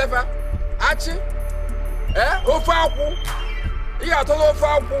 Aparata, you get Lever. Achi. Ofaku. You got all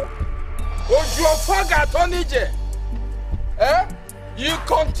Ofaku. Ojuofaga Tonije. You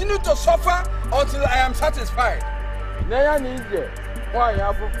continue to suffer until I am satisfied. Naya Nije. Why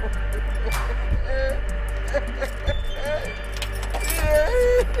have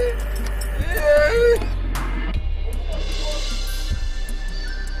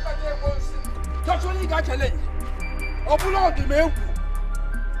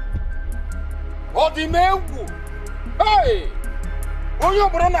Odimegwu. Hey! Onye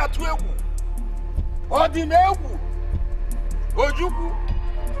oboro na atu egwu. Odimegwu. Ojukwu.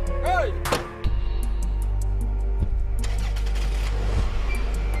 Hey!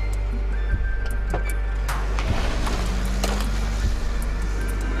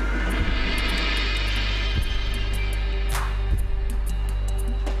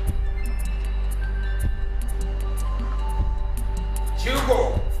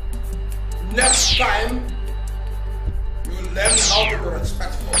 Hugo, next time you learn how to be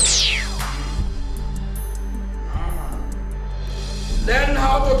respectful. Learn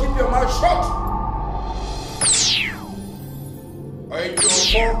how to keep your mouth shut.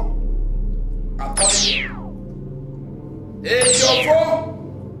 Ejofo, Atonije. Ejofo,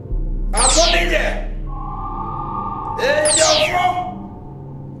 Atonije. Ejofo,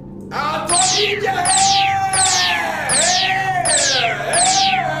 Atonije.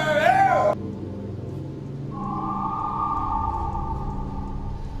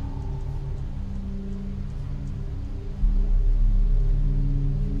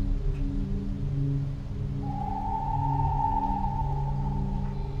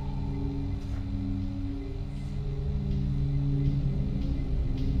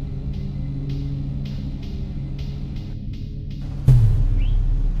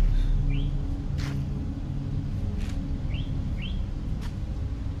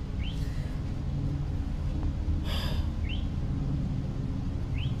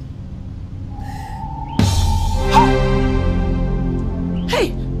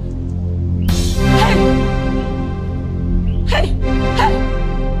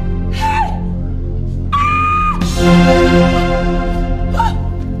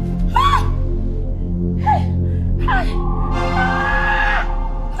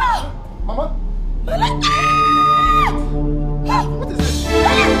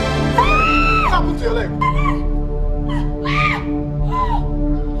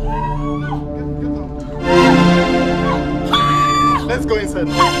 let's go inside.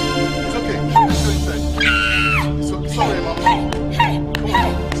 It's okay. Let's go inside. Sorry, Mama. Come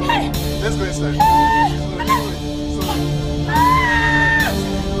on. Sorry. Let's go inside.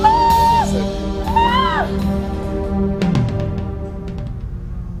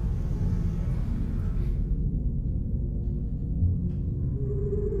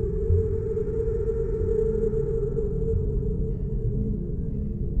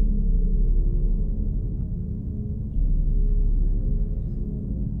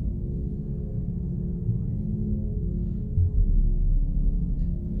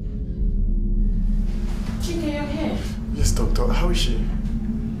 How is she?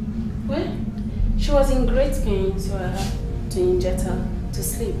 Well, she was in great pain, so I had to inject her to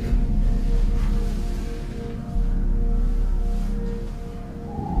sleep.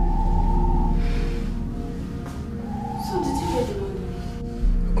 So did you get the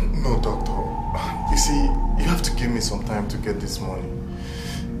money? No, doctor. You see, you have to give me some time to get this money.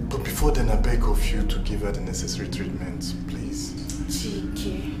 But before then, I beg of you to give her the necessary treatment, please.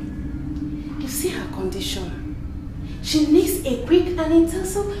 Chike, you see her condition. She needs a quick and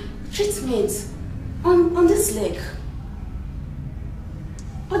intensive treatment on this leg.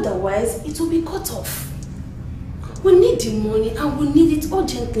 Otherwise, it will be cut off. We need the money and we need it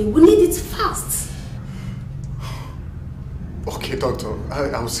urgently. We need it fast. Okay, doctor.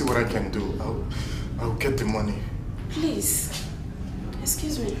 I'll see what I can do. I'll get the money. Please.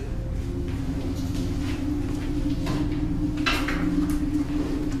 Excuse me.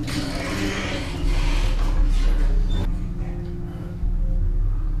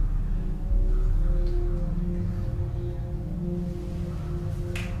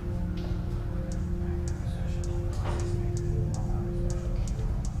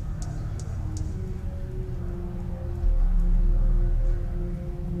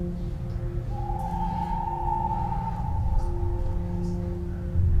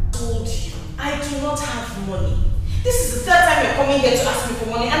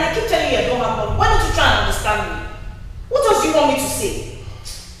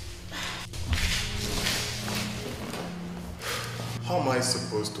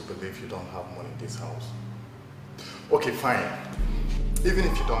 Okay, fine. Even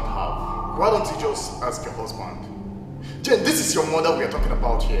if you don't have, why don't you just ask your husband? Jane, this is your mother we are talking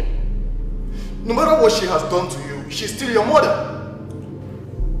about here. No matter what she has done to you, she's still your mother.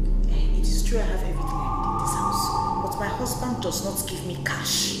 It is true I have everything I need in this house, but my husband does not give me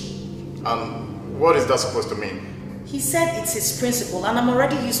cash. And what is that supposed to mean? He said it's his principle and I'm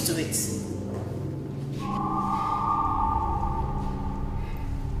already used to it.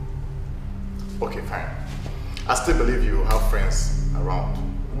 Okay, fine. I still believe you have friends around.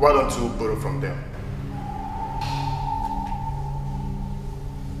 Why don't you borrow from them?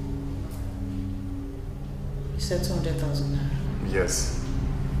 You said 200,000 naira? Yes.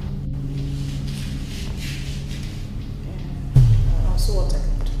 Yeah. I'll see what I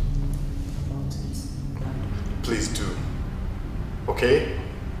can do about it. Please do. Okay?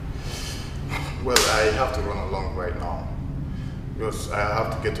 Well, I have to run along right now. Because I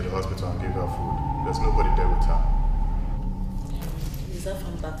have to get to the hospital and give her food. There's nobody there with her. Is that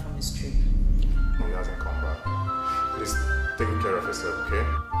from back from his trip? No, he hasn't come back. Please take care of yourself, okay?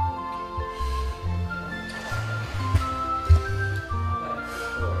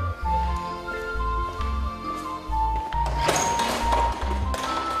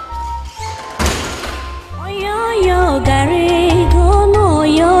 Oyoyo gari, gono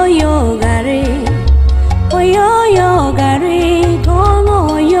oyoyo gari. Oyoyo gari, gono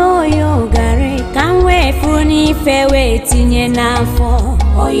oyoyo gari. Kanwe funi fewe tinye n'afọ.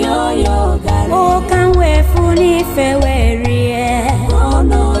 Oyoyo gari. O kanwe funi fewe rie.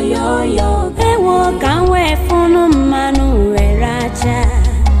 Gono oyoyo gari. Ewo kanwe funu mmanụ were acha.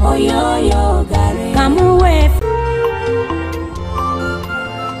 Oyoyo gari. Kamuwe.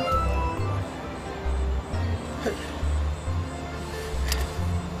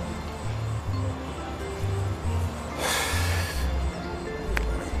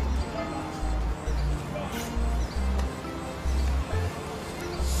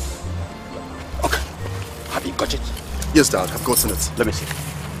 Yes, Dad, I've gotten it. Let me see.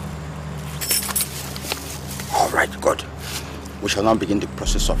 All right, good. We shall now begin the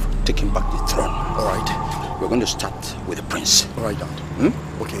process of taking back the throne. All right. We're going to start with the prince. All right, Dad.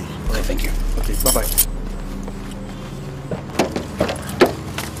 Okay. Okay, thank you. Okay, bye-bye.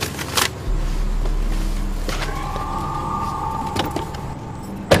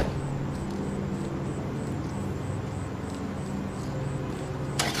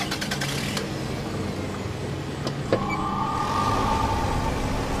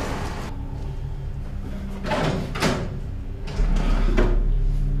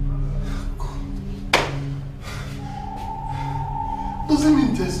 it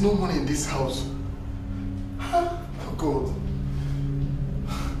mean there's no money in this house? Oh God.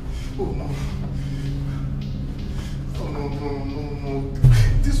 Oh no. Oh no.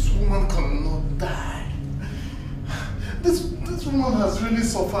 This woman cannot die. This woman has really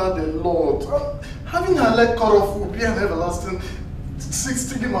suffered a lot. Having her leg cut off will be an everlasting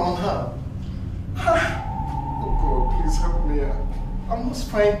stigma on her. Oh God, please help me. I must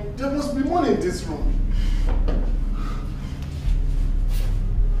find, there must be money in this room.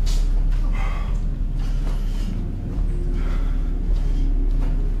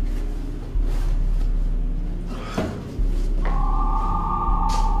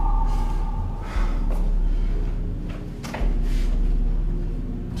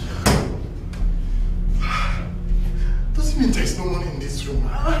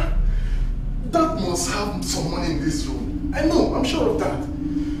 Some money in this room. I know, I'm sure of that.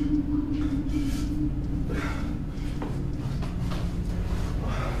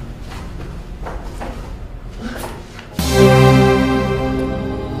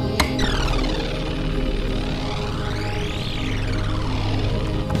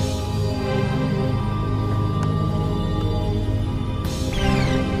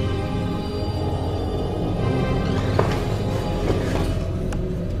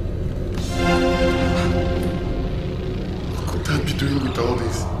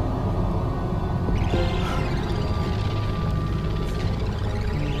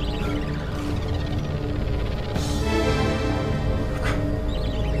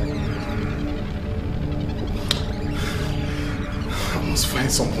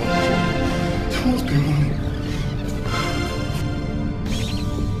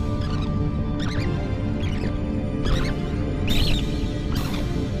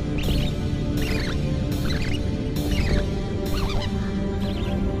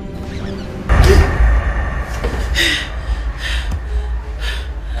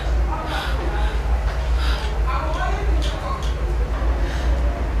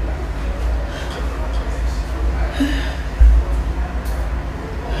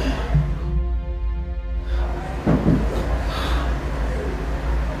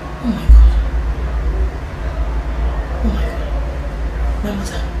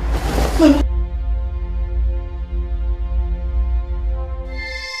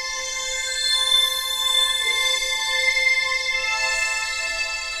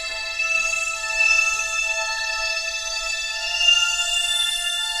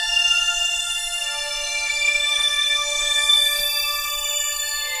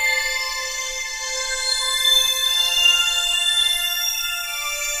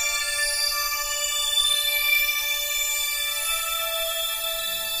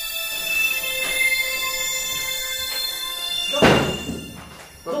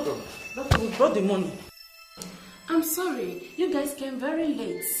 Got the money. I'm sorry, you guys came very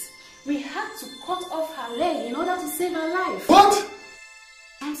late. We had to cut off her leg in order to save her life. What?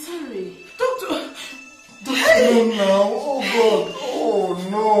 I'm sorry. Doctor! Hey! No, now. Oh God. Oh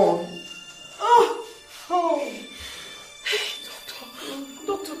no. Oh. Hey,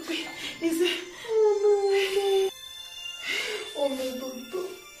 doctor, please. Is it? Oh no. Oh no, doctor.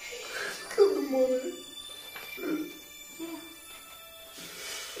 Got the money.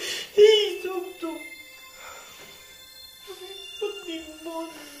 Hey, doctor. Put the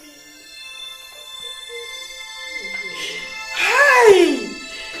money. Hey!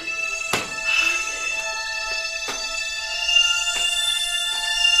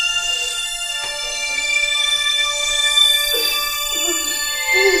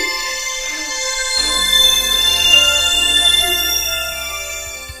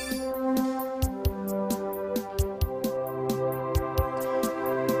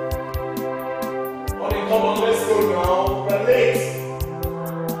 Come on, let's go now. We're late.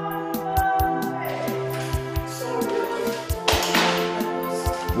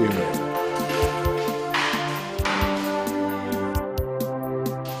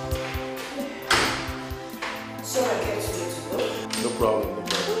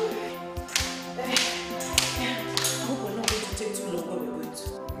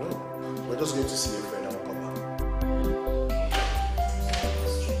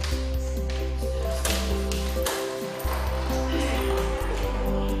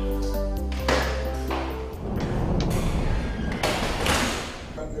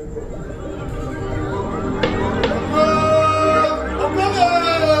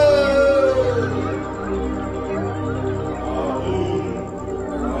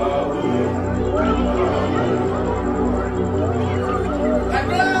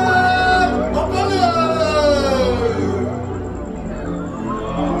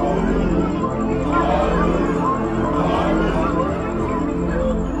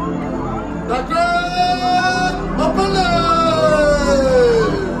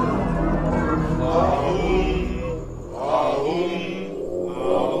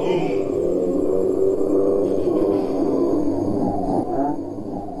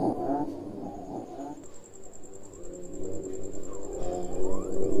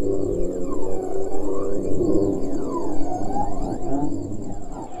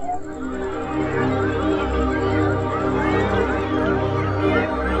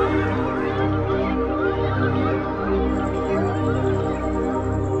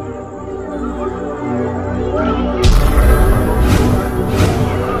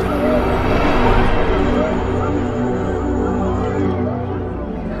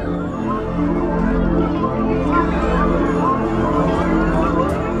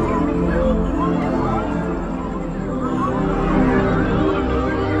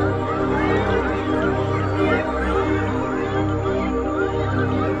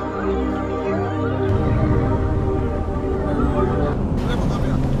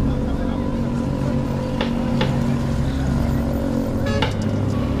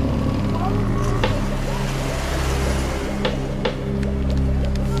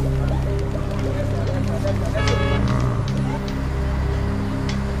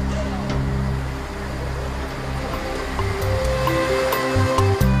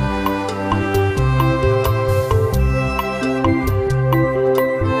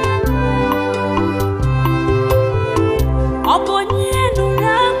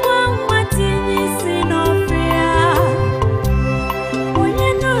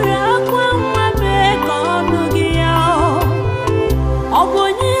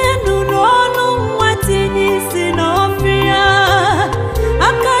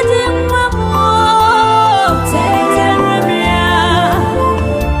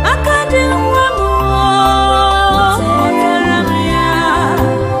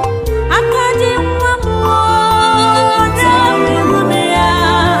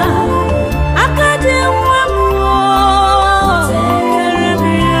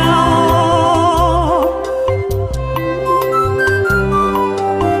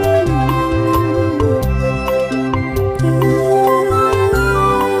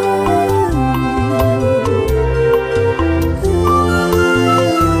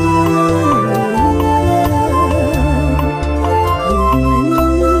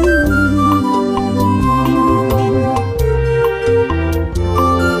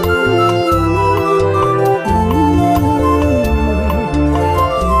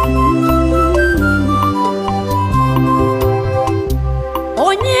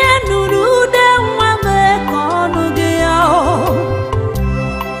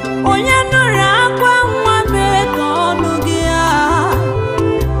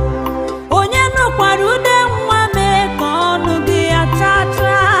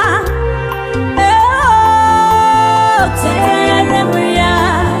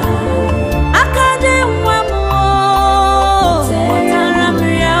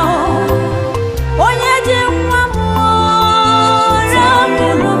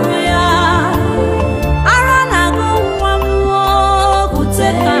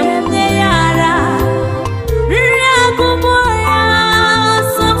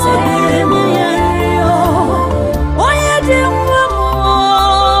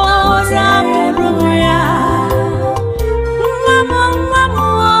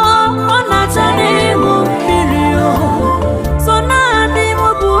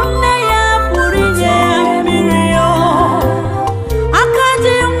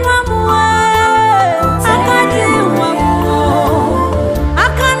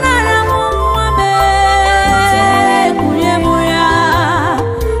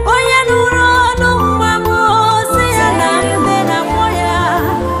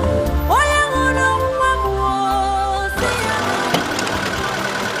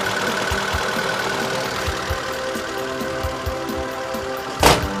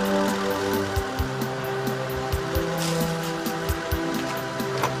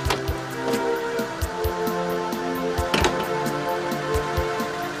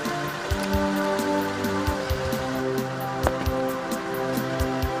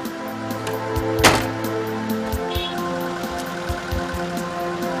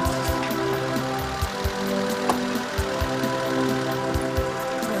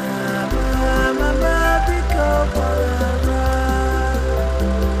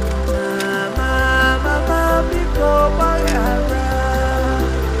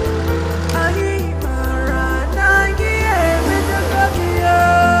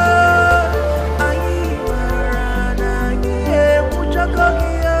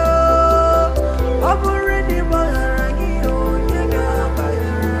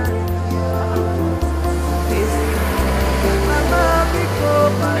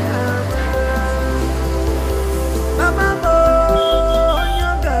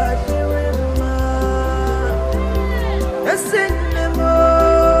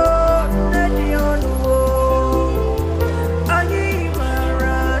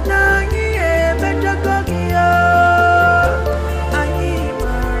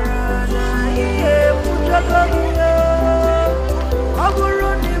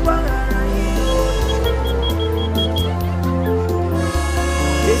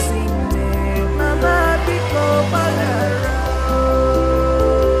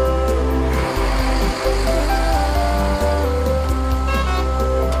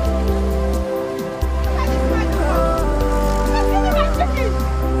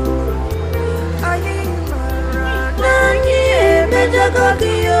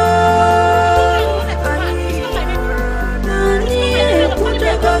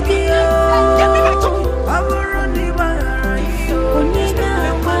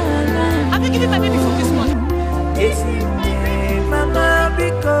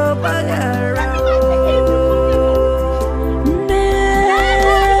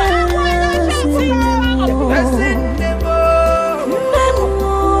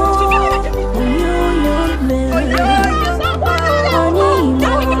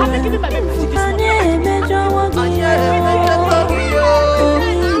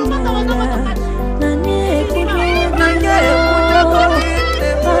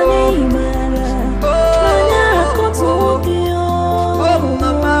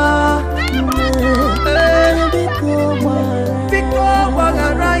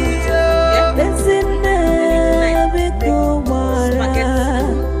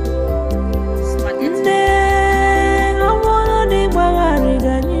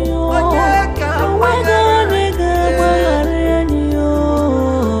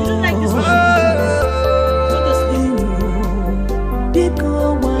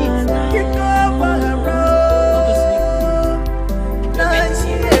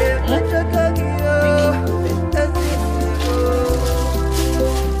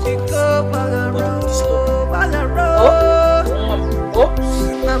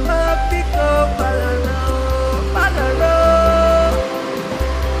 Mama Pico Balano, Balano.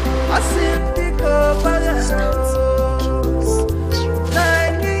 I see Pico Balano.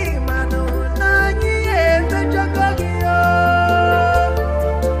 Nani Mano, Nani, the Jacogio.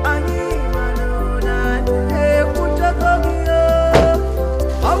 Ani Mano, Nani, Putacogio.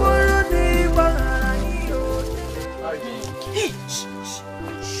 I want to be Bananio. Hey, shh.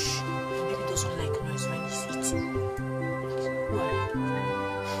 Baby doesn't like noise when he's eating. Why?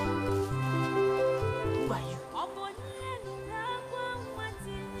 Who are you?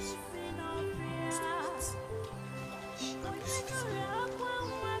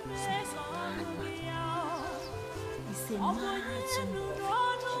 He's a man.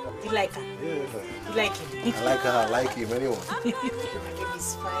 You like her? Yeah. You like him? I like her, I like him, anyone.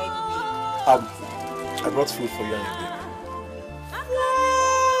 He's fine. I brought food for you and your baby.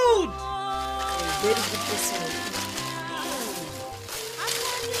 Food! Very good person.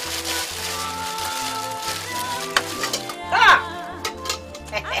 Ah!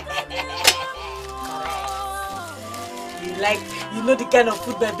 You know the kind of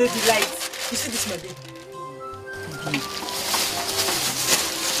food my baby likes. You see this, my baby?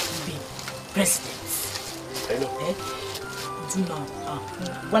 President. I know. Do now.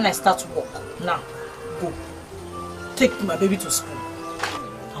 When I start work, now, go. Take my baby to school.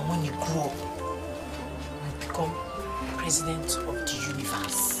 And when you grow up, you become president of the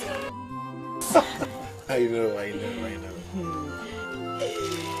universe. I know.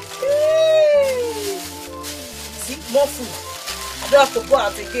 See, more food. I don't have to go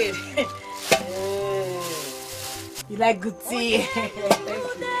out again. You like good tea?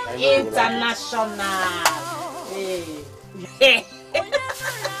 International. Hey.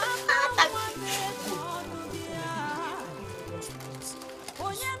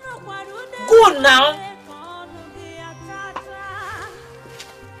 Good now.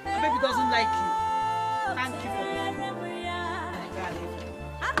 My baby doesn't like you. Thank you for being here.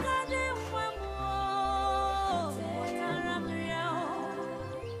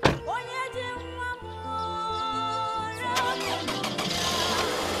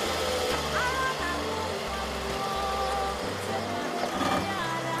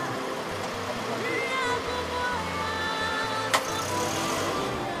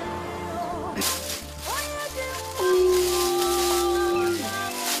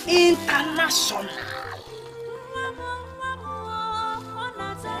 International.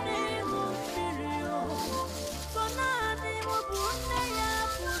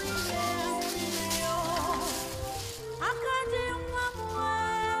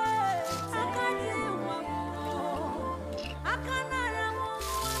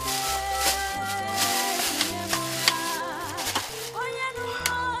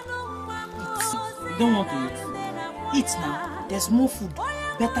 You don't want to eat? Eat now. There's more food.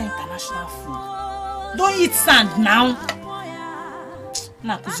 Better international food. Don't eat sand now.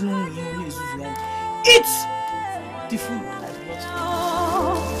 Eat the food I brought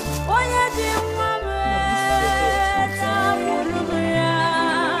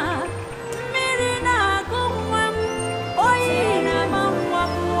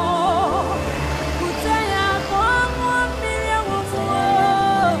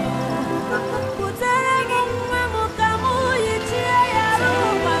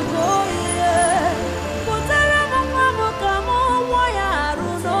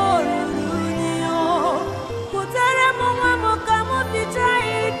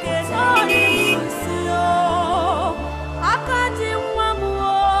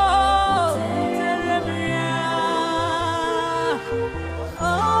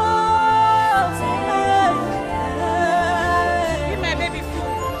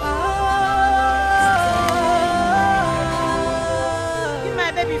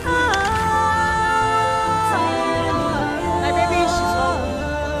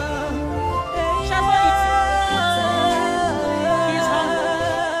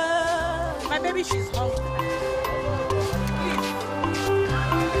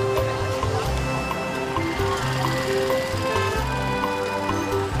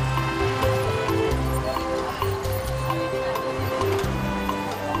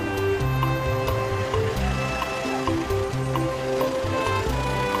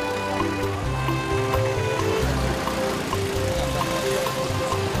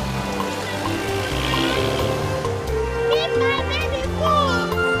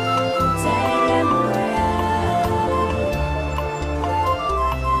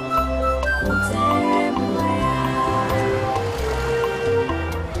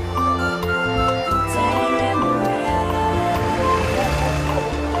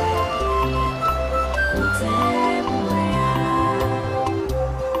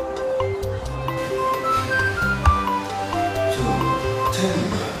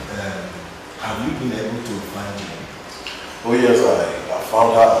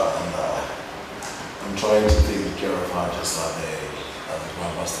and I'm trying to take care of her just like my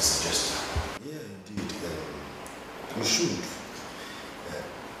master suggested. Yeah, indeed. You should.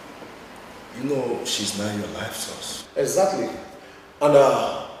 You know, she's now your life source. Exactly. And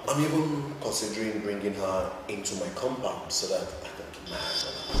I'm even considering bringing her into my compound so that I can keep my eyes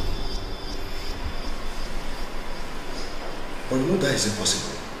on her. But you know that is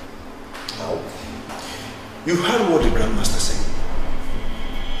impossible. How? You heard what the Grandmaster said.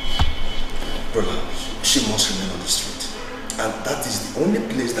 Brother, she must remain on the street. And that is the only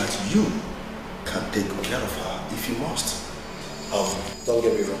place that you can take care of her if you must. Don't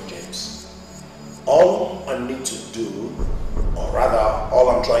get me wrong, James. All I need to do, or rather, all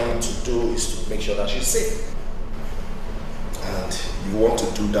I'm trying to do is to make sure that she's safe. And you want to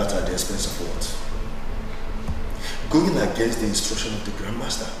do that at the expense of what? Going against the instruction of the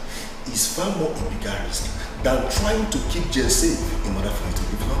Grandmaster is far more a bigger risk than trying to keep Jen safe in order for you to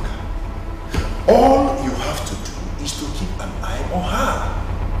live longer. All you have to do is to keep an eye on her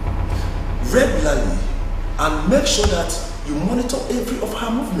regularly and make sure that you monitor every of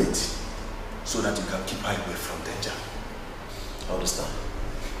her movement so that you can keep her away from danger. I understand.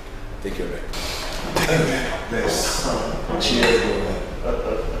 Take your break. Yes. Cheers,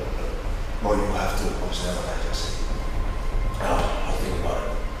 brother. But you have to consider what I just said. I'll think about it.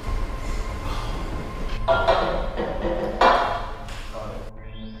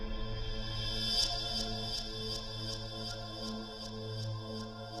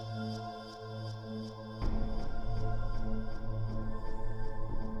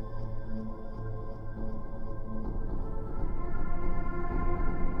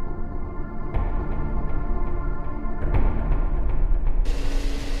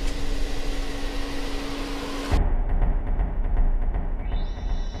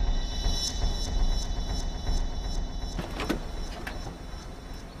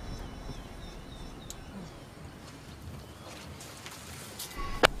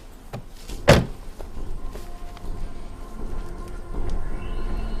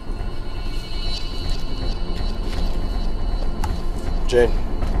 Jane.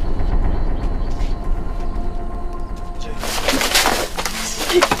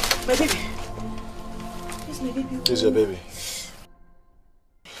 My baby. Where's my baby? This is your baby.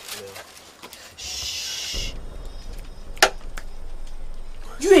 Shh.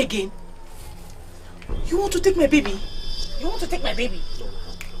 You again? You want to take my baby? You want to take my baby? No.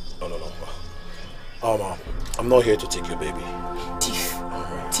 I'm not here to take your baby. Thief.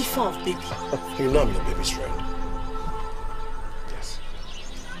 Thief of baby. You know I'm your baby's friend. Yes.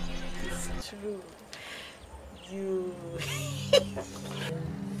 It's true. You...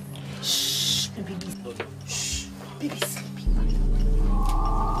 Shh, my baby's not. Shh, baby's sleeping.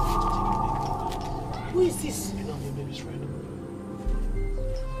 Who is this? You know I'm your baby's friend.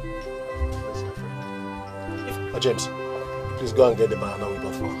 James, please go and get the banana we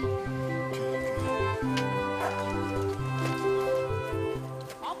bought for her.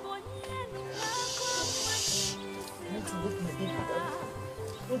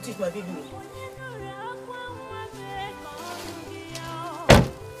 Don't take my baby.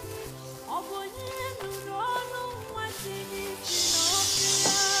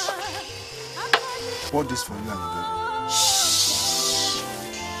 Bought this for you and your baby.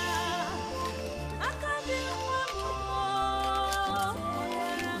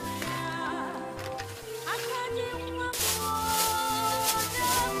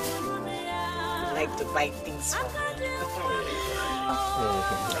 Like to buy things for me.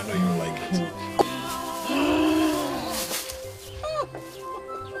 I know you like it.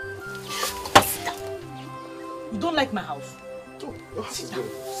 Sit down. You don't like my house? Sit down.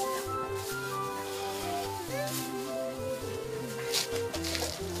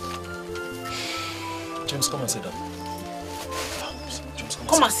 James, come and sit down. James,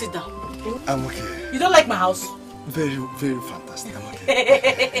 Come and sit down. I'm okay. You don't like my house? Very, very fantastic. I'm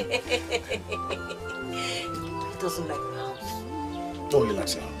okay. He doesn't like my house. Oh, he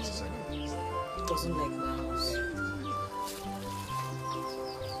likes your house. He doesn't like my house.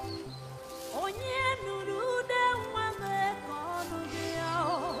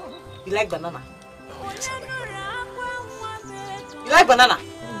 You like banana? Oh, yes, I like banana. You like banana?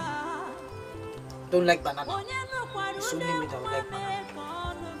 Don't like banana. It's only me that will like banana.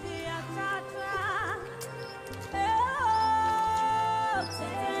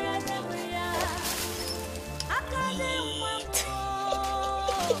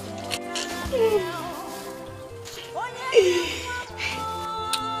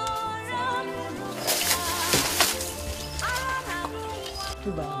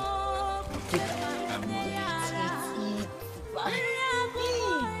 Two banana.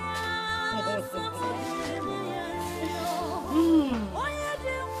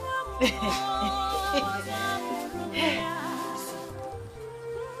 I'll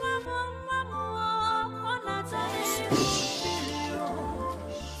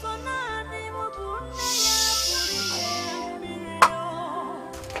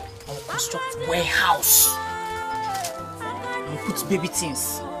construct warehouse and put baby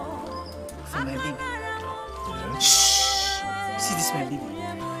things for my baby. Shh. See this, my baby?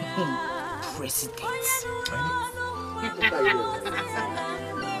 President.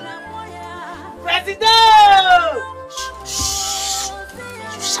 President! Shh.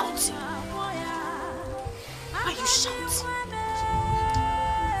 You shouting. Why are you shouting?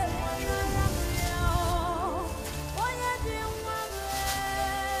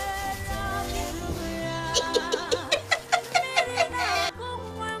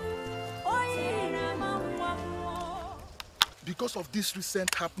 Because of these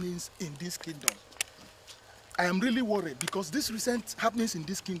recent happenings in this kingdom, I am really worried because these recent happenings in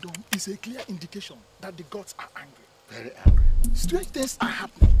this kingdom is a clear indication that the gods are angry. Very angry. Strange things are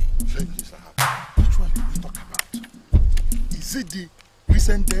happening. Strange things are happening. Which one do we talk about? Is it the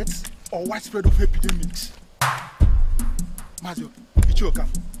recent deaths or widespread of epidemics? Mazio, Ichioka,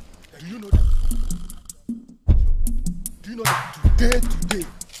 do you know that? Do you know that today,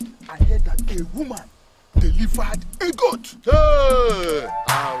 I heard that a woman delivered a goat? Hey!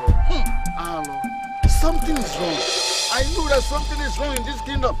 Hello. Something is wrong. I know that something is wrong in this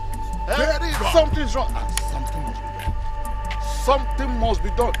kingdom. Very wrong. Something is wrong. And something must be done. Something must be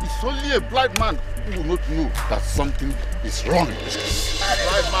done. It's only a blind man who will not know that something is wrong in this kingdom. A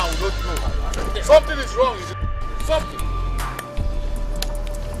blind man will not know. Something is wrong. Something.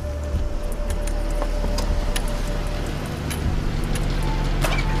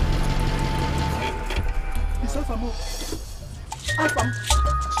 It's Alfamo. Alfam.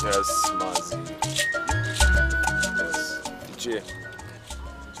 Yes, Mazi. Yes. DJ.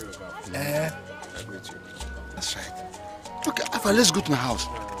 I greet you. That's right. Okay, Alpha, let's go to my house.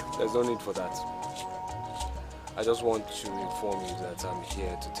 There's no need for that. I just want to inform you that I'm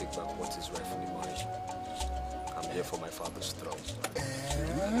here to take back what is rightfully mine. I'm here for my father's throne.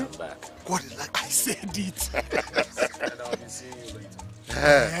 I'm back. What is that? I said it. And I'll be seeing you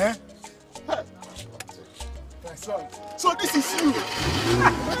later. My son. So this is you.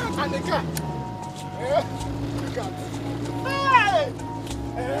 And the cat. The cat. Hey!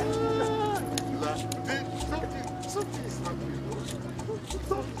 Something is happening.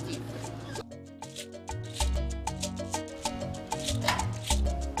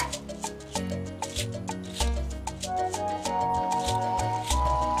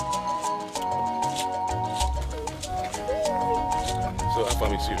 So I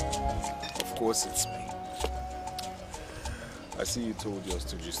promise you. Of course it's me. I see you told your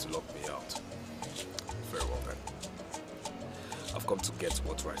stooges to lock me out. Very well then. I've come to get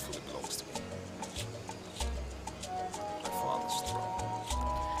what rightfully belongs to me. My father's throne.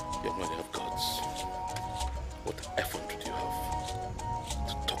 Young man, you have gods. What effort did you have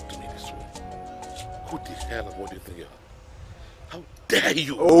to talk to me this way? Who the hell and what do you think you are? How dare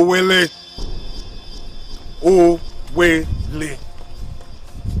you? Oh, Willie. Oh, Willie.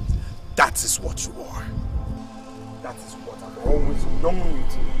 That is what you are. That is what I've always known you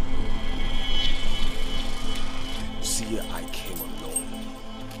to be. You see, I came alone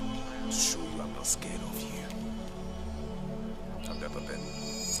to show you I'm not scared of you. I've never been.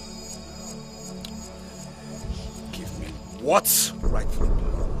 Give me what rightfully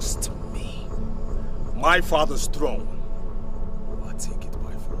belongs to me. My father's throne. I'll take it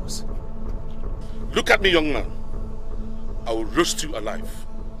by force. Look at me, young man. I will roast you alive.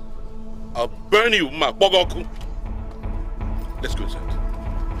 I'll burn you, ma bogoku. Let's go inside.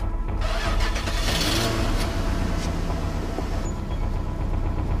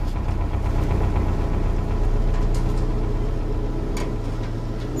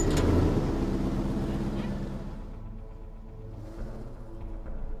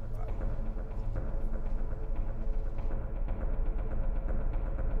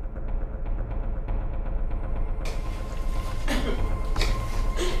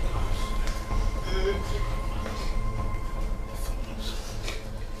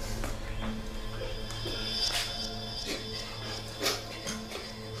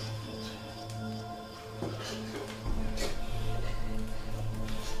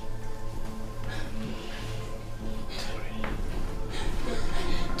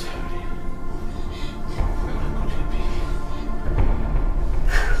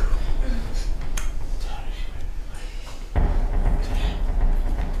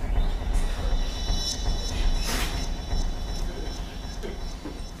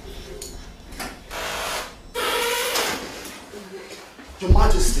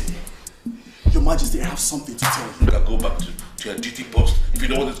 Majesty, I have something to tell you. You gotta go back to your duty post if you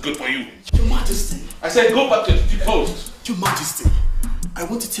know what is good for you. Your Majesty. I said go back to your duty post. Your Majesty, I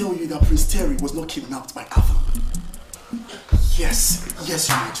want to tell you that Prince Terry was not kidnapped by Arthur. Yes, yes,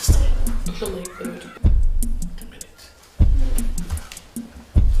 Your Majesty. Oh my God.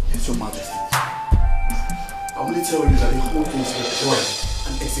 Yes, Your Majesty. I only tell you that the whole thing is planned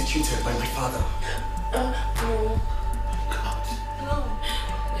and executed by my father. No. God. No.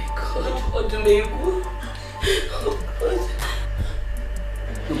 My God, Odimegwu. Oh God.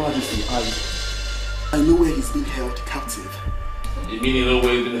 Your Majesty, I know where he's being held captive. You mean you know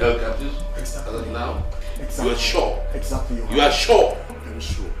where he's being held captive? Exactly. As of now? Exactly. You are sure? Exactly. You are sure? Very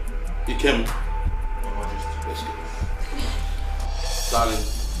sure. He came. Your Majesty. Let's go. Darling,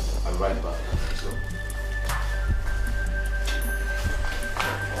 I'll be right back. Let's go.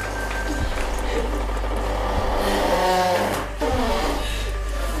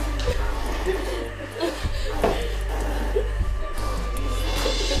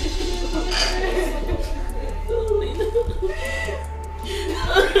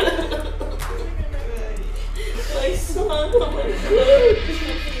 My son, oh my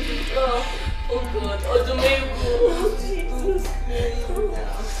God. Oh God, Odimegwu. Jesus.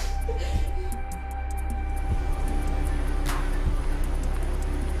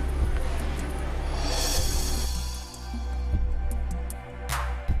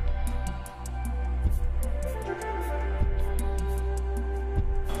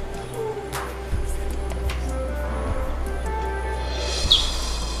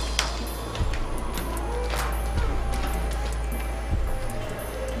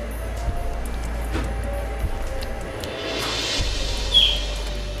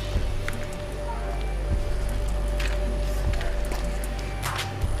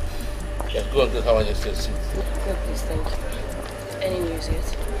 Go and get how I just said. No, please, thank you. Any news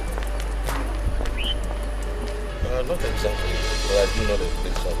yet? Not exactly, but I do know the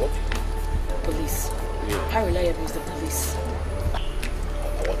police are working. Police? Yeah. How reliable is the police? I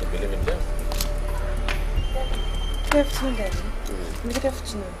want to believe in them. Good afternoon, Daddy. Good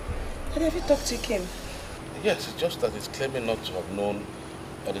afternoon. Daddy, have you talked to Kim? Yes, it's just that he's claiming not to have known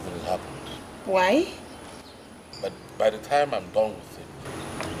anything that happened. Why? But by the time I'm done with him,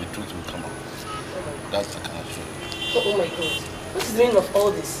 the truth will come out. That's the kind of truth. Oh my God. What is the meaning of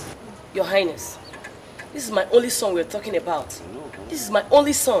all this? Your Highness, this is my only son we're talking about. This is my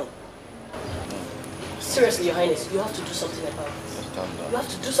only son. Seriously, Your Highness, you have to do something about it. Just calm down. You have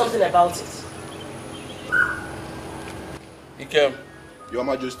to do something about it. Ikem, Your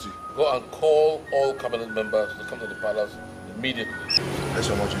Majesty. Go and call all cabinet members to come to the palace immediately. Yes,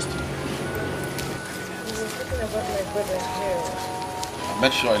 Your Majesty. We were talking about my brother's jail.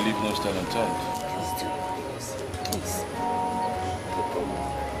 Make sure I leave no stone unturned. Please do, please.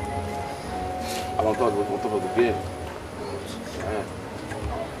 I want to talk about the game.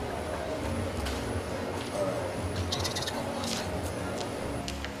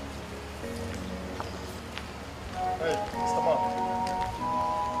 Hey, Mr. Man.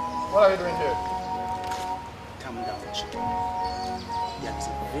 What are you doing here? Calm down, Chico. There is a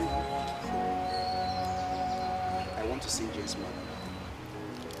very good I want to see Jane's mother.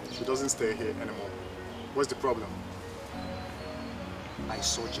 She doesn't stay here anymore. What's the problem? I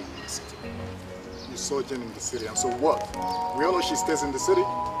saw Jane in the city. You saw Jane in the city, and so what? We all know she stays in the city.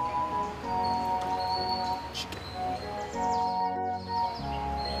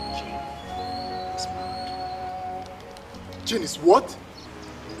 Jane is what?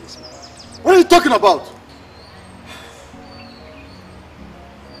 What are you talking about?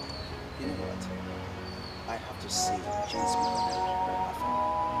 You know what? I have to see Jane's mother.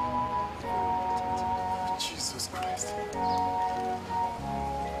 Jesus Christ.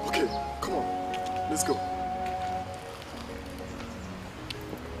 Okay, come on. Let's go.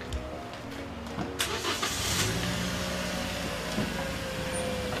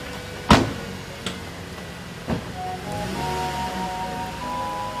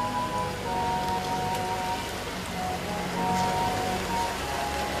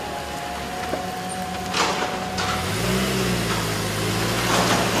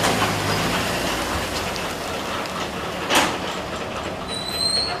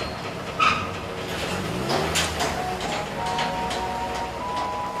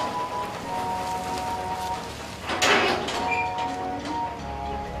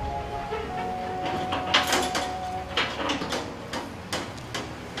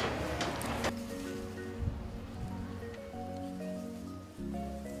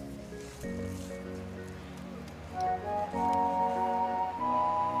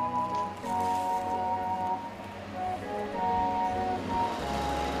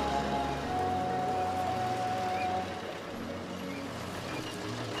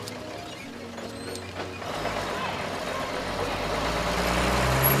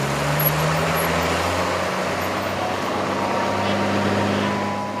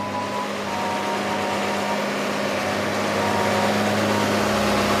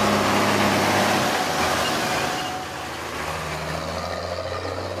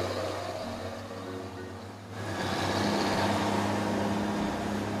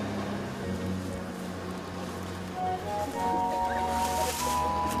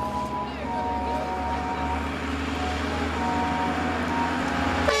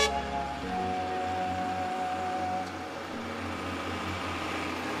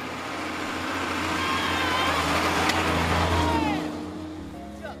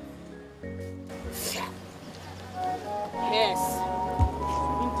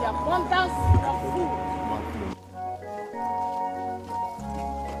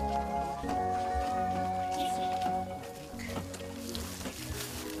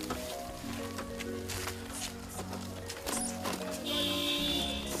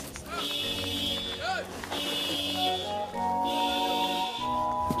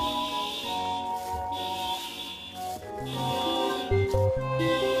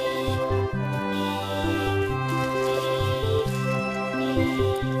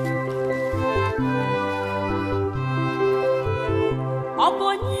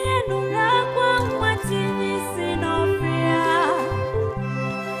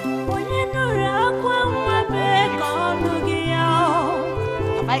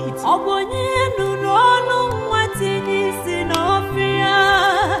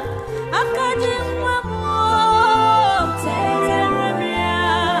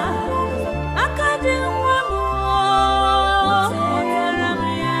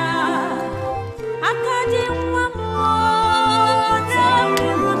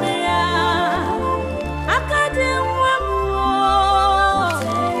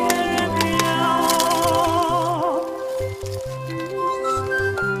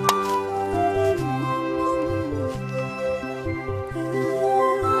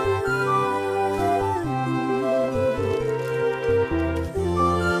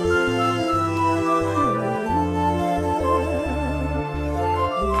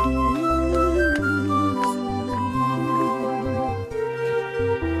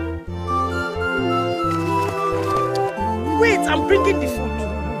 I'm bringing the food.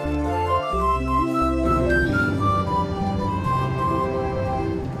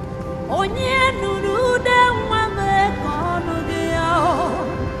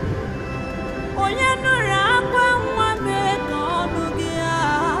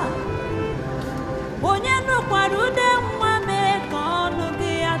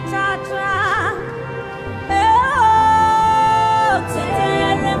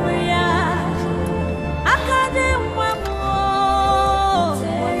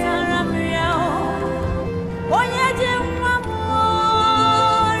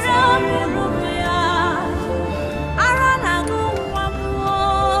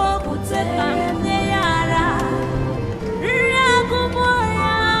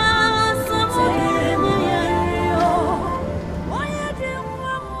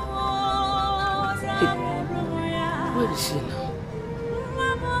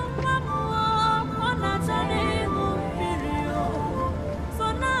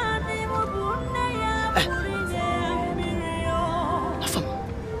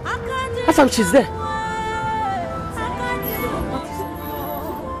 She's there.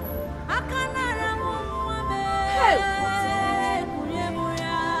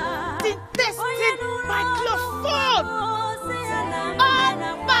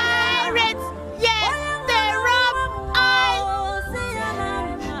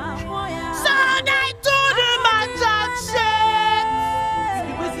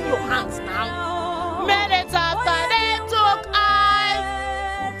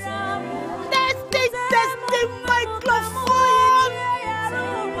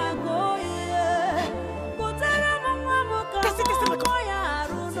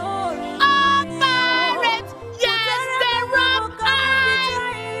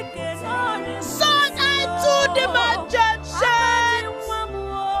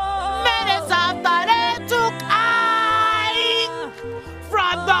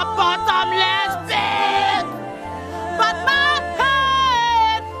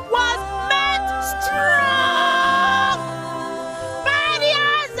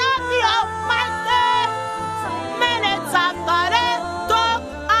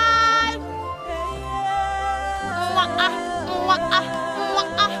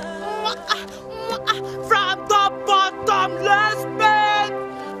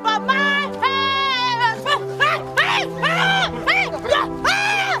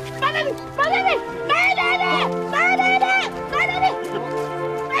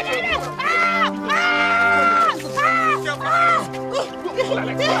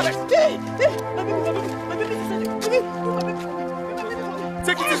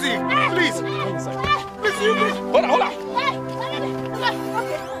 Take it easy, please. Please, you please. Hold on.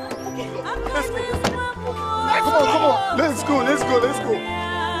 Let's go. Come on. Let's go.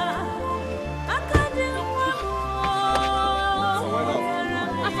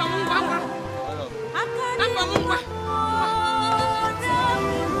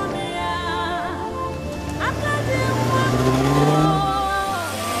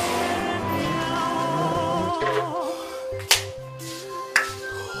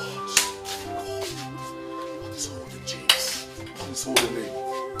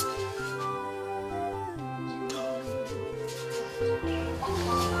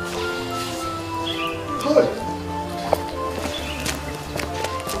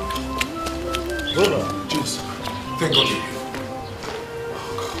 Thank God you're here.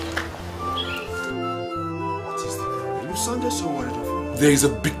 What is the problem? You sounded so worried before. There is a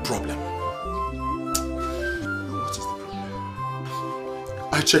big problem. What is the problem?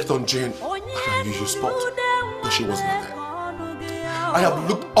 I checked on Jane at her usual spot, but she wasn't there. I have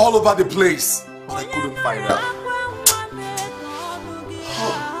looked all over the place, but I couldn't find her.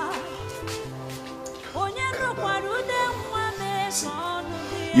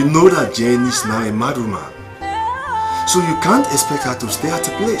 You know that Jane is now a mad woman, so you can't expect her to stay at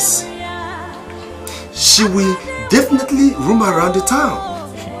a place. She will definitely roam around the town.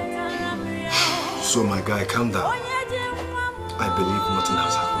 So my guy, calm down. I believe nothing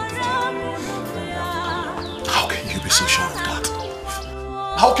has happened to Jane. How can you be so sure of that?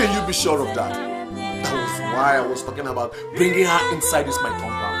 How can you be sure of that? That was why I was talking about bringing her inside this my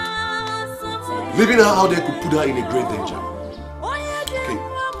compound. Leaving her out there could put her in a great danger. Okay.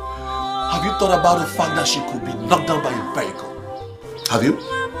 Have you thought about the fact that she could be knocked down by a vehicle? Have you?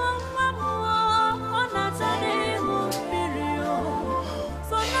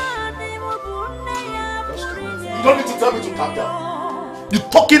 You don't need to tell me to calm down. You're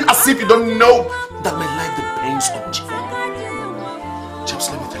talking as if you don't know that my life depends on Jane. James,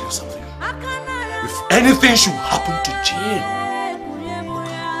 let me tell you something. If anything should happen to Jane, look,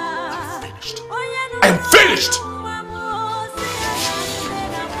 I'm finished. I'm finished!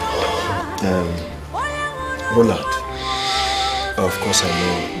 Roland, of course I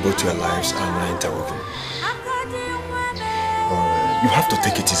know both your lives are now interwoven. You have to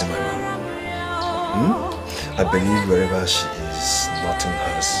take it easy, my man. I believe wherever she is, nothing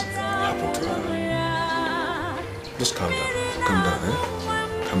has happened to her. Just calm down. Calm down, eh?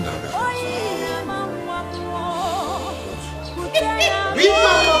 Calm down,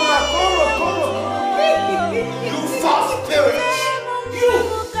 You false spirit! You!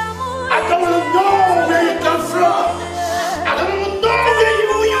 I don't want to know where you come from! I don't want to know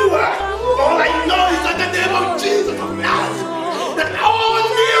who you are! All I know is that the name of Jesus of Nazareth! That all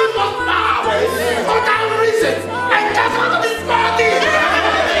names must bow! For that reason, I cast out of this body!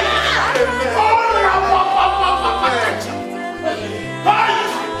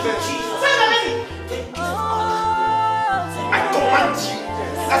 I command you!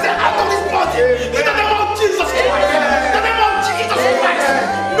 I said out of this body! In the name of Jesus Christ! In the name of Jesus Christ!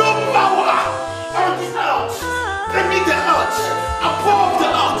 No power on this earth! Beneath the earth! Above the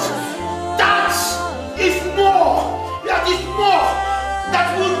earth! That is more! That is more! That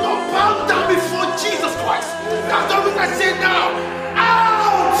will not bow down before Jesus Christ! That's the reason I say now!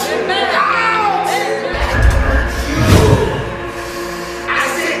 Out! Out! I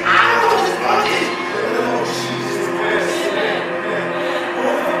say out of this body!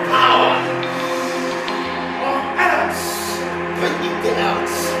 Power on earth, beneath the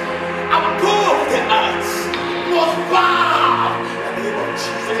earth, above the earth, must bow in the name of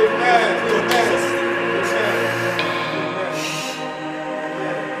Jesus. Amen.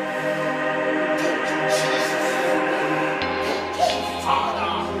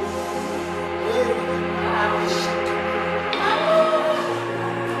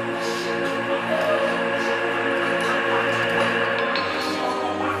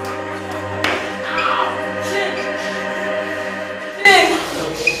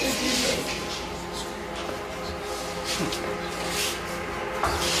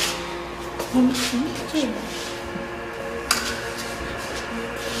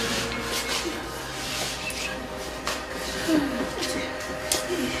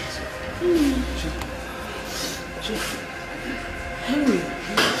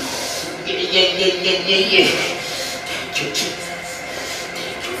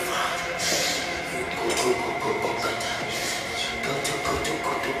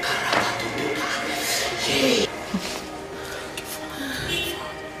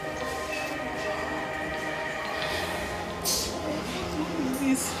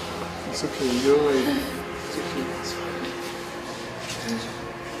 It's okay, you're right. It's okay. It's fine.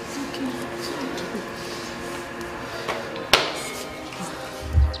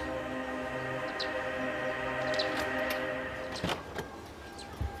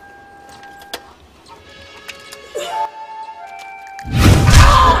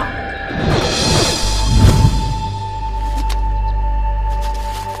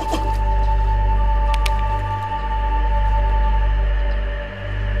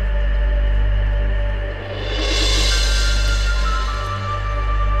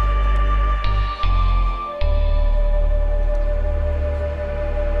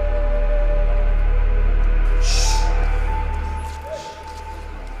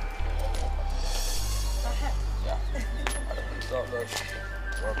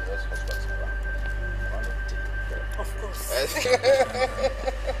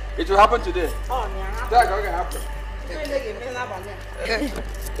 It will happen today. Oh, yeah. That's going to happen.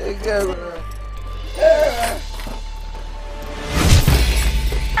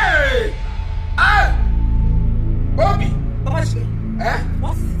 Hey! Ah! Bobby! Bobby! Eh?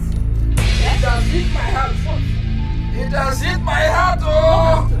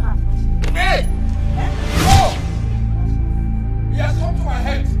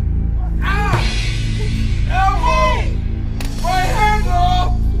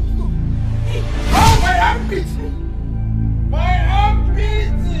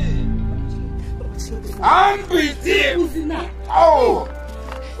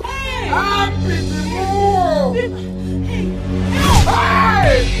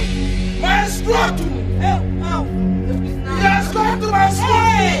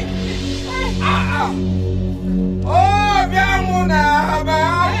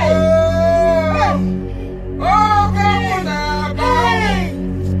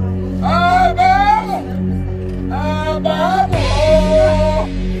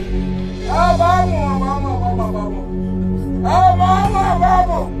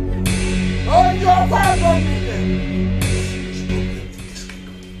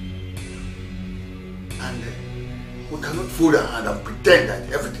 And we cannot fold our hand and pretend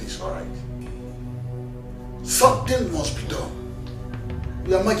that everything is alright. Something must be done.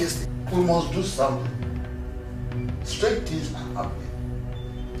 Your Majesty, we must do something. Strange things are happening.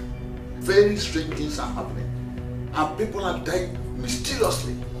 Very strange things are happening. And people have died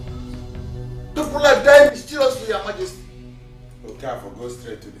mysteriously. People have died mysteriously, Your Majesty. Okay, I will go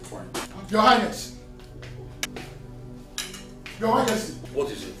straight to the point. Your Highness. Your Majesty. What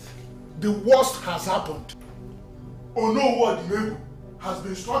is it? The worst has happened. Odimegwu has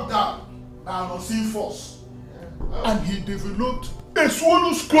been struck down by an unseen force. And he developed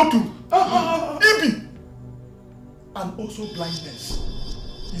Ezeonu scrotum, EB, and also blindness.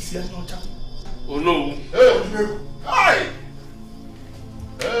 Is he not? Oh no. Hey, Odimegwu. Hi!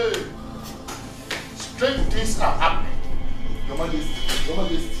 Hey! Strange things are happening. Your Majesty, Your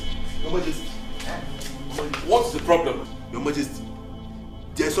Majesty, Your Majesty. What's the problem? Your Majesty,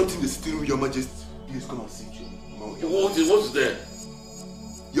 there's something in the sitting room, Your Majesty. Please come and see you. What's there?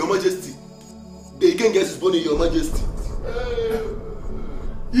 Your Majesty, they can get his body, Your Majesty.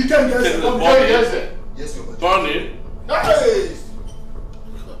 You can get his body. Yes, Your Majesty. Bonnie? Hey!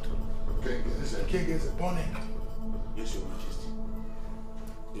 King is a bonnet. Yes, Your Majesty.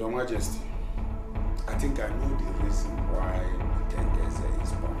 Your Majesty, I think I know the reason why Tengeze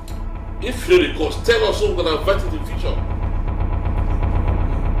is born. If you recall, tell us so we can avert it in the future.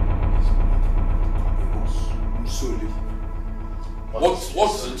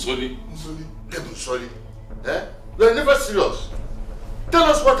 What's Nsoli? Nsoli? Eh? You are never serious. Tell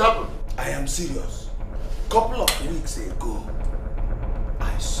us what happened. I am serious. Couple of weeks ago,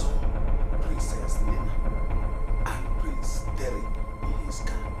 I saw Princess Nina and Prince Derek in his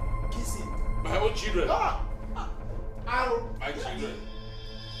car kissing. My own children. My children.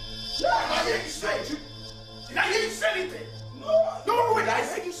 Did I hear you say it? Did I hear you say anything? No, wait, I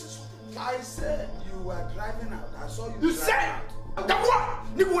said you said something. I said you were driving out. I saw you. You said out. That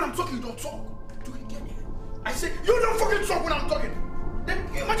what? Nigga, when I'm talking, you don't talk. Do it again. I said you don't fucking talk when I'm talking. Then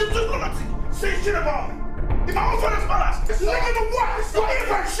imagine just nothing. Say shit about me. In my own father's palace. Nigga, the what? You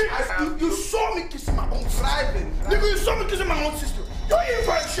invite shit. You saw me kissing my own driving. Nigga, you saw me kissing my own sister. You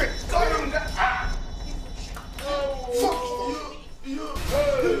invite shit. Fuck you. Fuck you.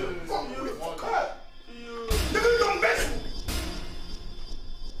 Nigga, you don't mess with me.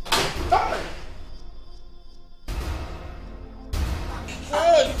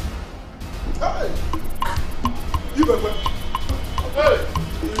 Hey! Hey! You better. Hey!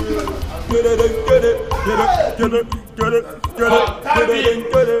 Get it.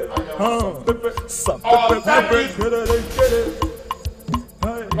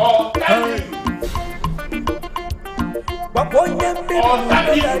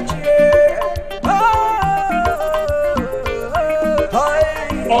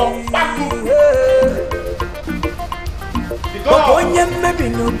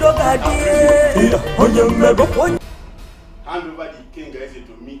 Hand over the king Ngozi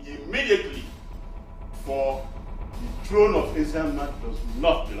to me immediately, for the throne of Ezeonu does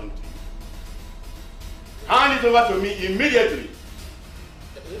not belong to you. Hand it over to me immediately.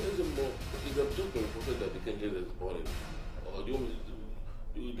 Is it just important that the king gets his body? Or do you want me to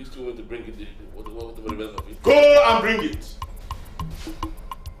do you still want to bring it? Whatever the rest of it? Go and bring it.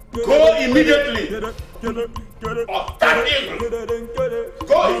 Go immediately. Or that evil.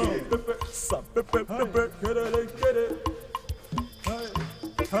 Go immediately.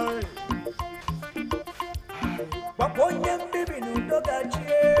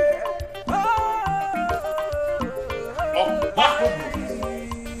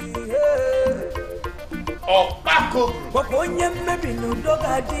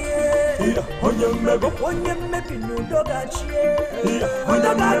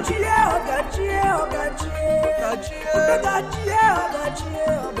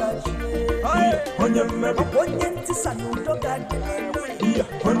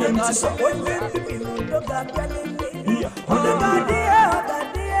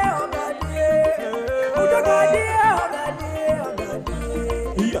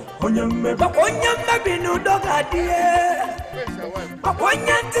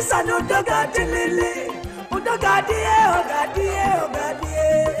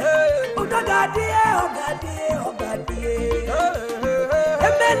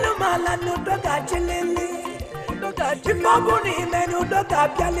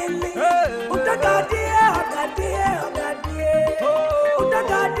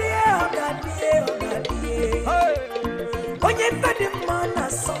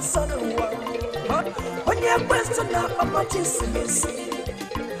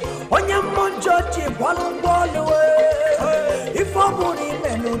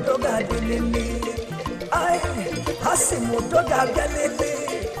 Hasimudoga Galele,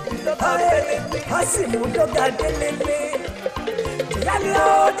 Hasimudoga Galele. Tegalio,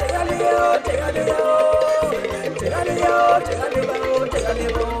 Tegalio, Tegalio, Tegalio, Tegalio,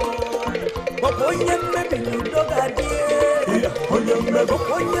 Tegalio. Boboye mebi nudoga die,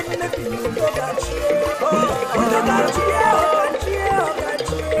 boboye mebi nudoga die, nudoga die,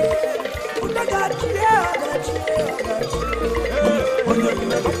 nudoga die,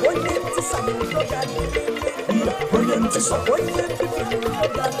 boboye tisa nudoga die, boboye tisa boboye mebi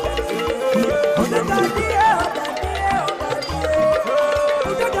nudoga die, nudoga die,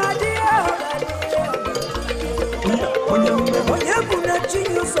 nudoga die, boboye buna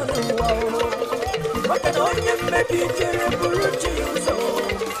chinyo sonu wao. Onye mmebi jere buru chiuzo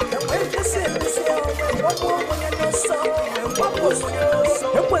Ekwenye semisi Wabu onye noso Wabu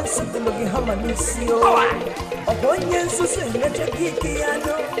Ekwenye tulugi hama nisio Onye nsusi meche kiki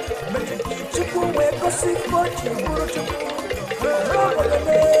yano Meche kichuku weko siko chiburu chuku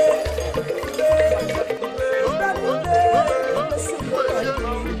Robolele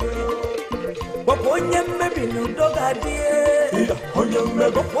Onye mmebi nudoga die Onye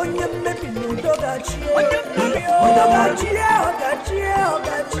mmebi nudoga chie Nudoga chie, oga chie,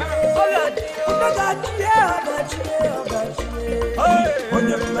 oga chie Nudoga chie, oga chie, oga chie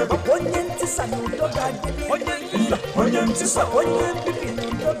Onye ntisa nudoga die Onye ntisa, onye mmebi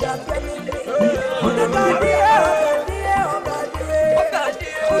nudoga die Nudoga die, oga die, oga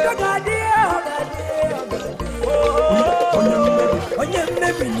die Nudoga die, oga die, onye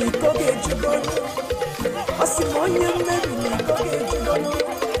mmebi nikoge chigonu Asimonye mmebi nikoge chigonu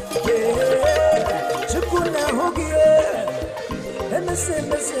Chukuna hogie Emese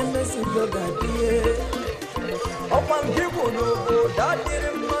doga die Opangibu no go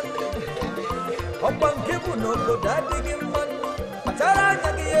dadiri man Opangibu no go dadiri man Achara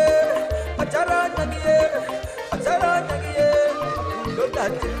nyagie Doga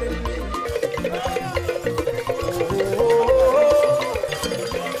die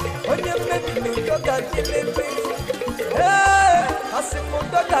Onye mmebi nudoga dilebe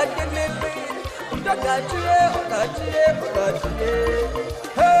Asimudoga dilebe Doga chie, oga chie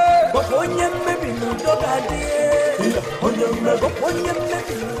Onye mmebi nudoga die Onye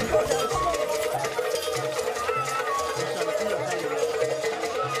mmebi nudoga